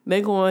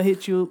 they gonna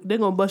hit you. They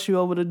gonna bust you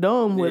over the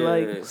dome with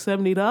like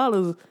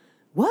 $70.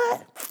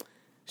 What?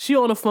 She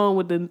on the phone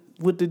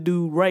with the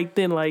dude right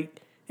then,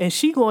 like, and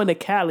she going to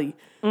Cali.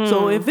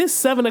 So if it's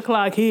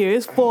 7:00 here,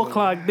 it's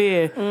 4:00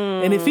 there,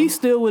 and if he's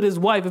still with his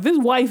wife, if his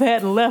wife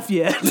hadn't left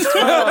yet,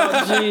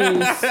 Oh,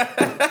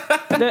 jeez.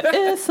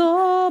 It's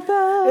all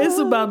bad. it's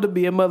about to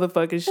be a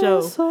motherfucking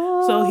show.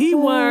 So he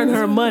wiring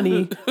her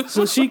money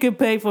so she could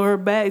pay for her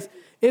bags.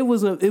 It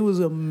was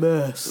a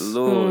mess.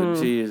 Lord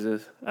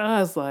Jesus. I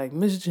was like,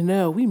 Miss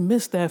Janelle, we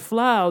missed that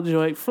flower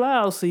joint.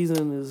 Flower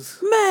season is.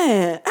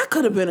 Man, I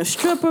could have been a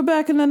stripper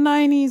back in the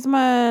 90s,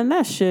 man.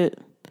 That shit.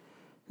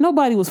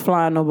 Nobody was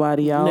flying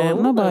nobody out.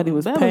 Man, Nobody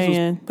was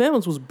paying.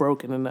 Bama's was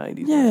broke in the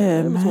 90s.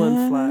 Yeah, Bama's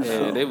wasn't flying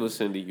Yeah, out. they was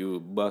sending you a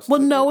bus. Well,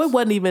 no, it tickets.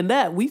 wasn't even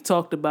that. We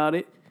talked about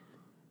it.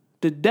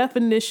 The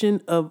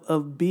definition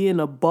of being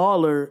a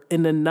baller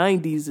in the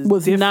 90s is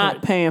Was different.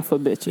 not paying for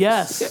bitches.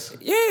 Yes.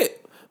 Yeah.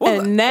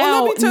 Well, And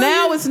well, let me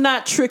tell you. it's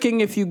not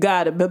tricking if you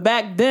got it. But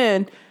back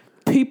then,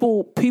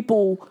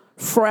 people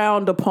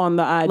frowned upon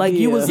the idea Like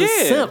you was a Yeah.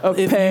 simp of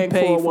if paying you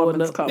paid for a for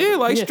woman's it. company. Yeah,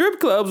 like Yeah. strip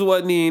clubs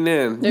wasn't even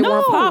in. They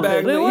weren't popping.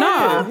 back they then. weren't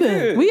Nah,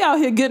 popping. we out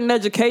here getting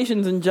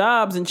educations and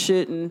jobs and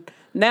shit, and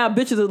now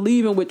bitches are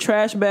leaving with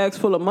trash bags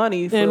full of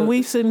money. And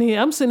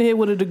I'm sitting here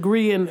with a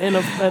degree and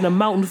a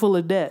mountain full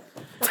of debt.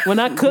 When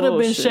I could have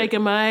been Bullshit.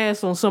 shaking my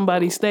ass on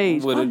somebody's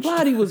stage. With my a-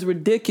 body was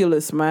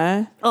ridiculous,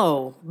 man.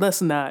 Oh, let's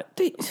not.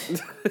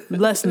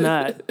 Let's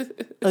not.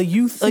 A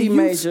youth. C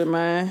major,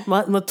 man.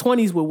 My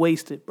 20s were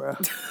wasted, bro.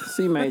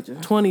 C major.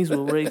 20s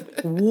were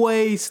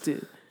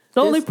wasted. The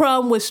only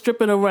problem with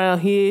stripping around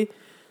here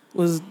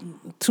was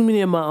too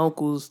many of my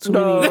uncles. Too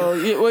many. Oh,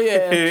 yeah, well,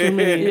 yeah. Too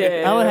many.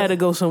 Yeah. I would have had to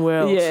go somewhere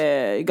else.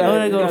 Yeah, you I would gotta,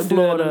 have to go to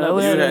Florida. I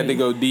would You have had to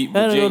go deep I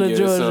had to go to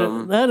Virginia or Georgia.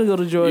 something. I had to go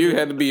to Georgia. You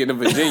had to be in a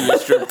Virginia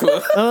strip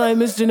club. I'm like,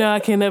 Miss Janelle, I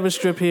can't never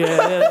strip here.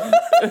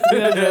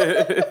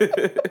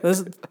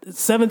 There's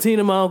 17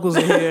 of my uncles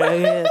are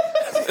here.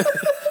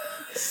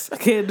 I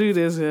can't do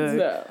this.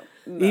 No.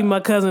 Even my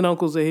cousin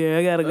uncles are here.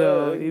 I gotta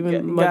go.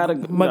 Even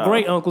my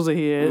great uncles are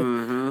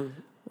here.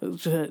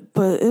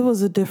 But it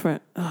was a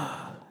different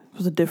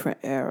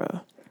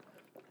era.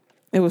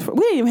 It was. We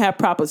didn't even have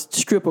proper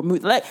stripper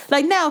music.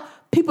 Like now,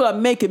 people are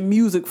making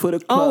music for the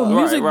Oh, club.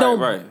 music right, don't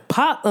right.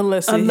 pop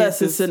unless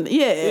Unless it's in you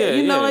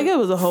know, yeah. like it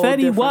was a whole Fetty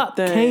different Wap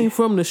thing. came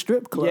from the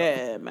strip club.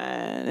 Yeah,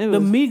 man. It The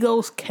was,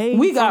 Migos came.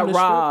 we from got the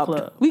robbed.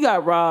 Strip club. We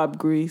got robbed,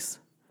 Grease.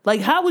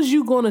 Like, how was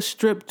you going to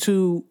strip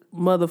to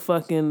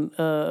motherfucking?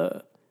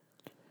 To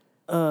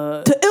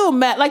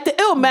Illmatic, like the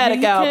Illmatic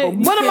You can't- album.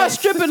 you What am I can't-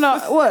 stripping on?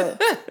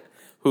 What?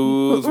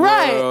 Whose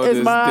Right. world It's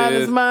is mine.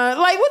 this? It's mine.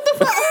 Like what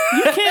the fuck?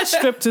 You can't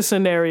strip to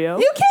Scenario.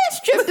 You can't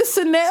strip the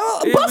scenario.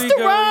 we Busta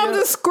go, Rhymes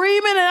yeah. is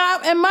screaming,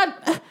 and my.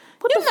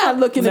 You're not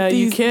looking Now at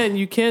these.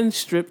 you can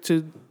strip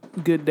to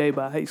Good Day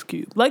by Ice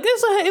Cube. Like it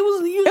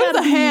was It was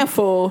a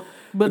handful.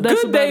 But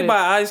that's Good Day about it.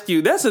 by Ice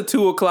Cube. That's a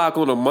 2:00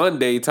 on a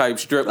Monday type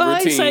strip I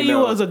routine. ain't say you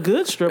though. was a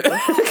good stripper,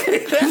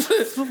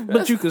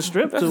 but you could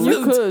strip to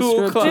You it. could strip.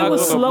 2:00 It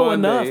was on a slow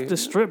Monday. enough to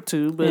strip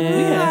to, but we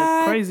Yeah.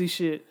 had crazy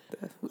shit.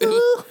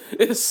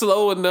 It's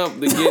slow enough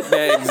to get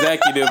that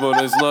executive on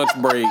his lunch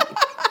break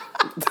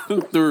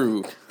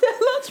through.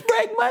 That lunch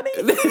break money.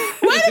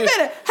 Wait a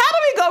minute. How do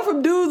we go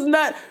from dudes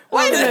not?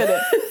 Wait a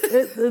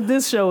minute.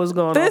 This show is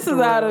going. This off is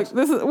the out rails. of.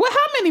 This is. What?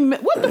 How many?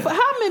 What the?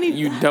 How many?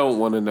 You don't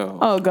want to know.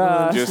 Oh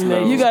gosh. Just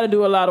know. You got to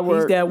do a lot of He's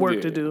work. got work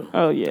Yeah. to do.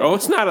 Oh yeah. Oh,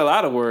 it's not a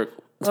lot of work.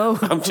 Oh,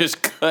 I'm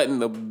just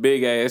cutting a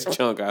big ass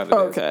chunk out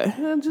of this. Okay.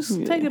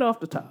 just take it off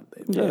the top,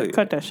 baby. Yeah, Yeah.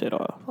 cut that shit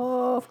off.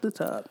 Off the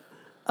top.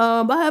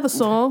 I have a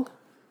song.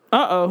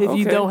 Uh-oh. If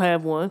you okay. don't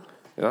have one,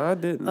 No, I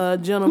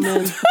didn't.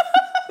 gentlemen.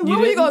 What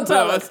were you gonna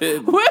tell No, I us?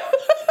 didn't. What?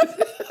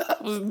 I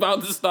was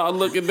about to start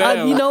looking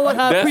down. You know what?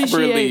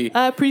 Desperately.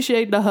 I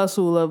appreciate the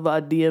hustle of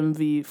our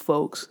DMV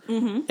folks.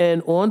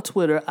 And on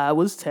Twitter, I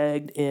was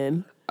tagged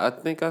in I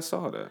think I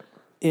saw that.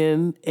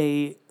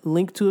 a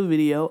link to a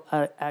video.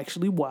 I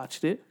actually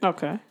watched it,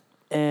 Okay.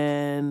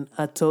 and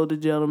I told the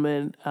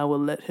gentleman I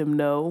would let him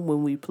know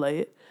when we play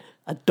it.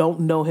 I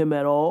don't know him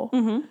at all.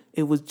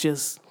 It was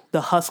just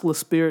the hustler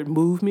spirit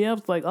moved me. I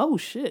was like, oh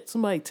shit,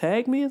 somebody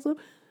tagged me or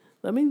something.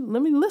 Let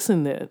me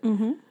listen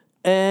then.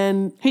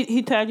 And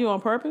He tagged you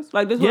on purpose?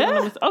 Like this? Yeah.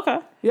 Wasn't okay.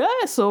 yeah,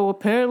 so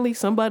apparently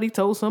somebody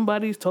said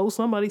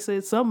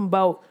something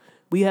about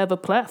we have a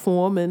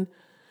platform and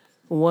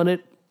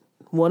wanted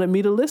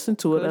me to listen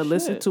to it. I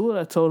listened to it.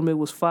 I told him it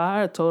was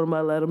fire. I told him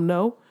I let him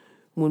know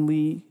when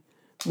we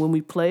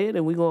play it,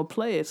 and we're gonna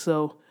play it.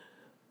 So,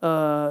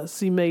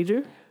 C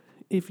Major,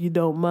 if you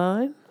don't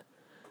mind.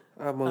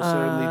 I most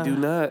certainly do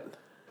not.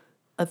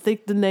 I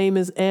think the name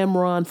is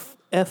Amron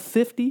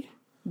F50.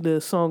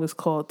 The song is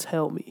called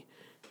Tell Me.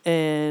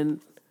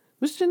 And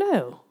Miss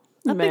Janelle,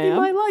 I think you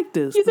might like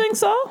this. You think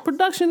so?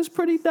 Production is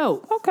pretty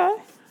dope. Okay.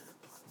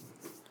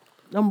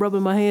 I'm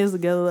rubbing my hands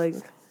together like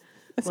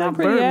It sounds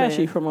pretty Birdman.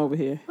 ashy from over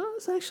here. Oh,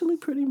 it's actually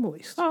pretty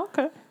moist. Oh,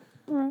 okay.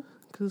 All right.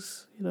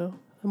 Because, I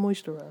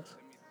moisturize.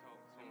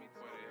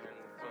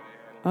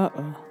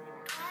 Uh-oh.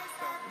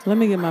 Let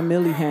me get my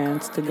Millie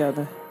hands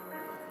together.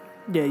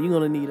 Yeah, you're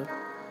going to need them.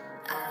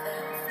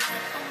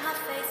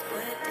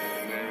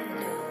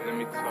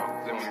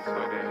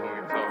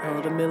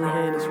 Oh, the Millie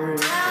hand is real.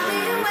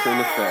 It's in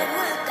effect.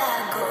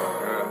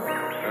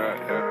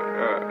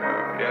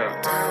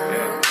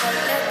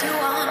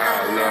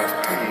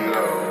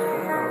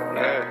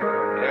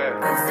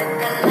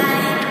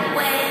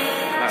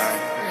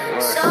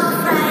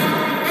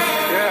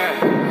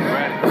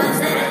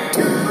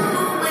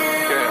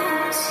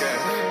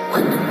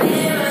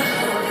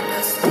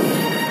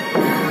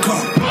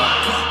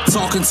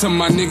 Talking to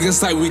my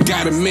niggas like we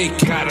gotta make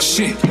it.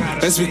 Shit,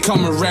 let's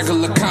become a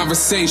regular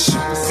conversation.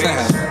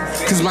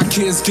 Cause my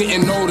kids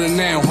getting older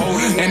now,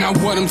 and I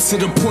want them to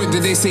the point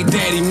that they say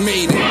daddy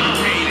made it.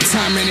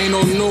 Timing ain't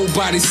on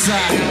nobody's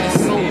side,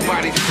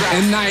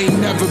 and I ain't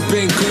never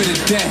been good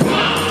at that.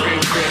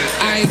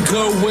 I ain't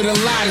good with a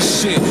lot of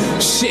shit.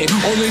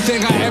 Only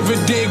thing I ever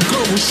did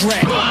good was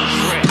rap.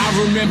 I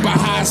remember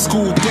high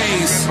school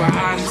days,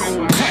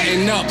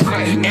 cutting up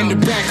in the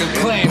back of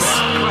class.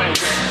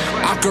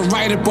 I could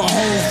write up a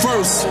whole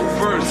verse.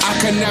 I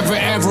could never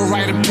ever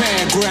write a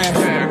paragraph.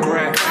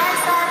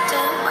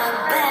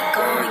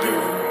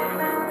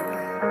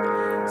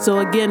 So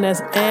again,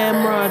 that's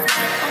Amron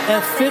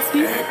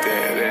F50.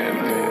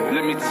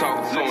 Let me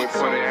talk to him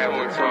before they have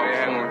one talk.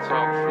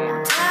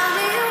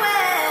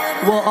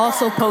 We'll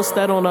also post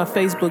that on our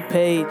Facebook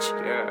page.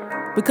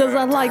 Because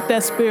I like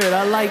that spirit.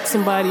 I like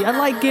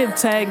getting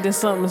tagged in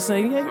something and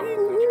saying, yeah,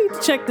 you need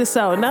to check this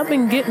out. And I've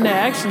been getting that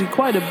actually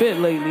quite a bit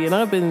lately. And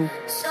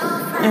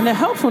And the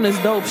help one is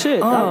dope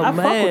shit. I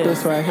fuck with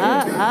this right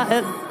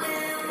here.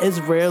 It's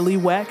rarely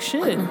whack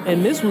shit.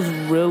 And this was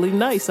really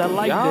nice. I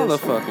like Y'all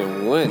this. are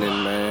fucking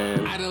winning,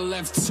 man.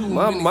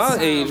 My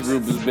age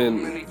group has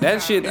been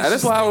that shit.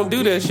 That's why I don't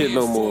do that shit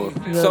no more.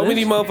 So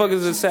many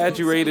motherfuckers have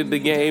saturated the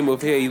game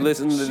of, hey,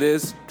 listen to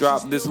this,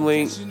 drop this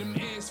link,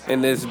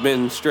 and it's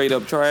been straight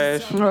up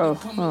trash.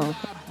 Oh.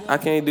 I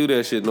can't do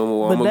that shit no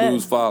more. I'm gonna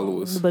lose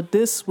followers. But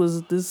this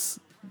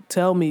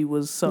Tell Me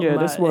was something. Yeah,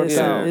 this works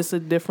out. It's a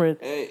different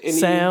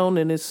sound,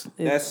 and it's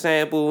that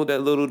sample,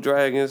 that Little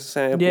Dragon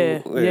sample.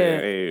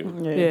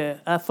 Yeah.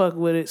 I fuck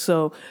with it.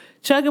 So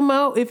check them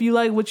out if you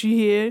like what you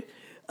hear.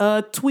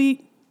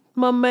 Tweet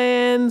my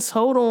man's.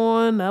 Hold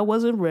on, I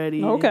wasn't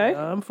ready. Okay,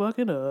 I'm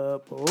fucking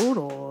up. Hold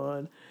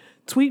on.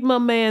 Tweet my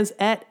man's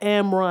at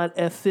Amron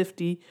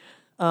F50,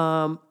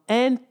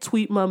 and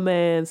tweet my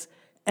man's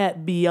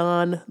at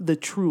Beyond the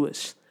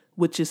Truest,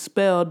 which is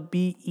spelled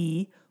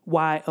BEYONDTHATRUEST.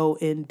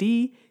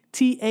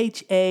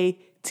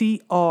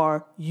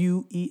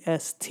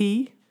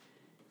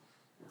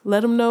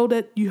 Let them know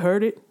that you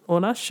heard it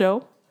on our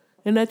show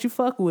and that you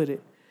fuck with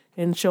it,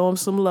 and show them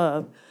some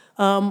love.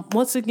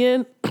 Once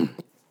again,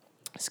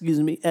 excuse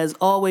me, as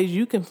always,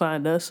 you can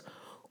find us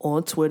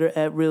on Twitter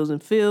at Reels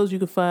and Feels. You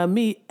can find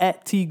me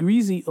at T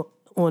Greasy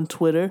on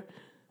Twitter.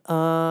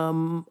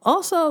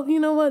 Also, you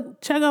know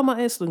what? Check out my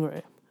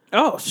Instagram.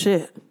 Oh,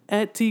 shit.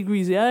 At T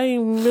Greasy. I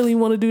ain't really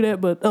want to do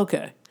that, but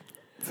okay.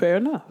 Fair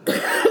enough.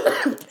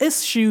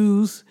 It's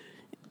shoes.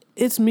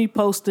 It's me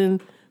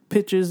posting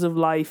pictures of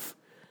life.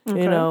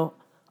 Okay. You know,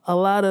 a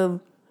lot of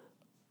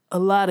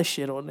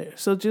shit on there.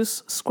 So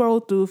just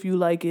scroll through if you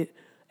like it,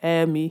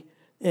 add me,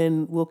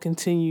 and we'll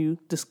continue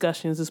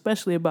discussions,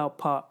 especially about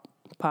pop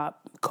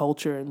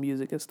culture and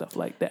music and stuff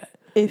like that.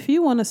 If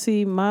you want to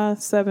see my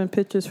 7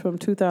 pictures from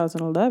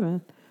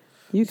 2011,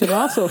 you can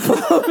also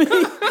follow me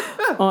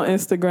on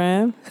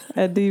Instagram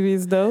at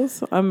DV's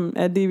Dose. I'm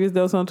at DV's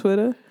Dose on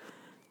Twitter.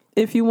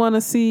 If you want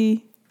to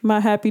see my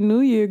Happy New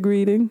Year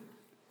greeting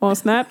on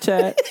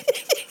Snapchat,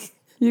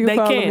 you can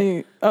follow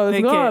me. Oh,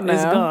 it's gone now.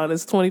 It's gone.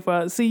 It's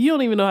 25. See, you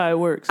don't even know how it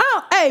works.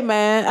 Oh, hey,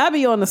 man. I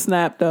be on the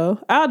Snap, though.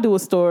 I'll do a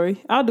story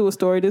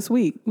this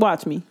week.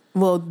 Watch me.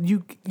 Well,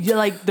 you're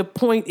like, the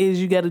point is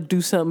you got to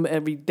do something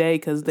every day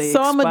because they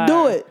So I'm going to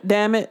do it,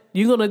 damn it.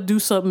 You're going to do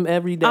something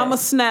every day. I'm going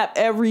to snap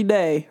every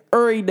day.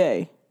 Every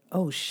day.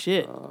 Oh,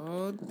 shit.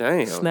 Oh,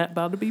 damn. Snap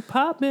about to be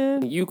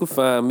popping. You can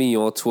find me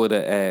on Twitter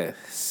at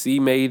C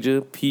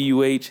Major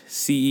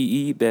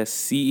PUHCEE. That's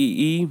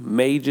CEE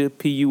Major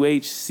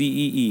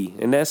PUHCEE.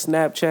 And that's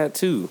Snapchat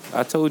too.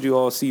 I told you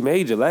all C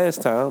Major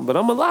last time, but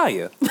I'm a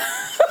liar. Wait,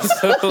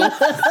 you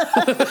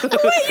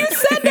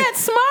said that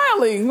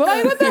smiling.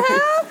 Like, what the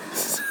hell?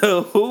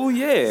 Oh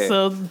yeah.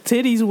 So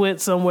titties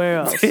went somewhere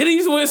else.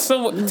 Titties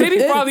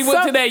probably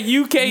went to that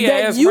UK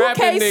ass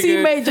rapping nigga.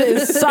 UKC major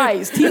is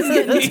sized. He's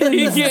getting titties.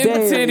 He getting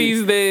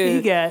titties there.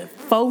 He got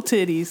 4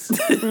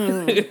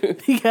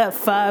 titties. He got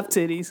 5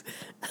 titties.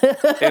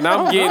 And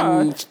I'm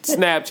getting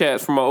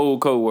Snapchats from my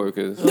old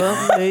coworkers.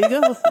 Well, there you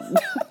go.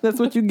 That's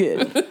what you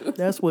get.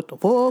 That's what the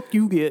fuck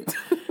you get.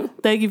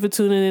 Thank you for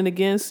tuning in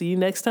again. See you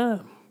next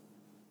time.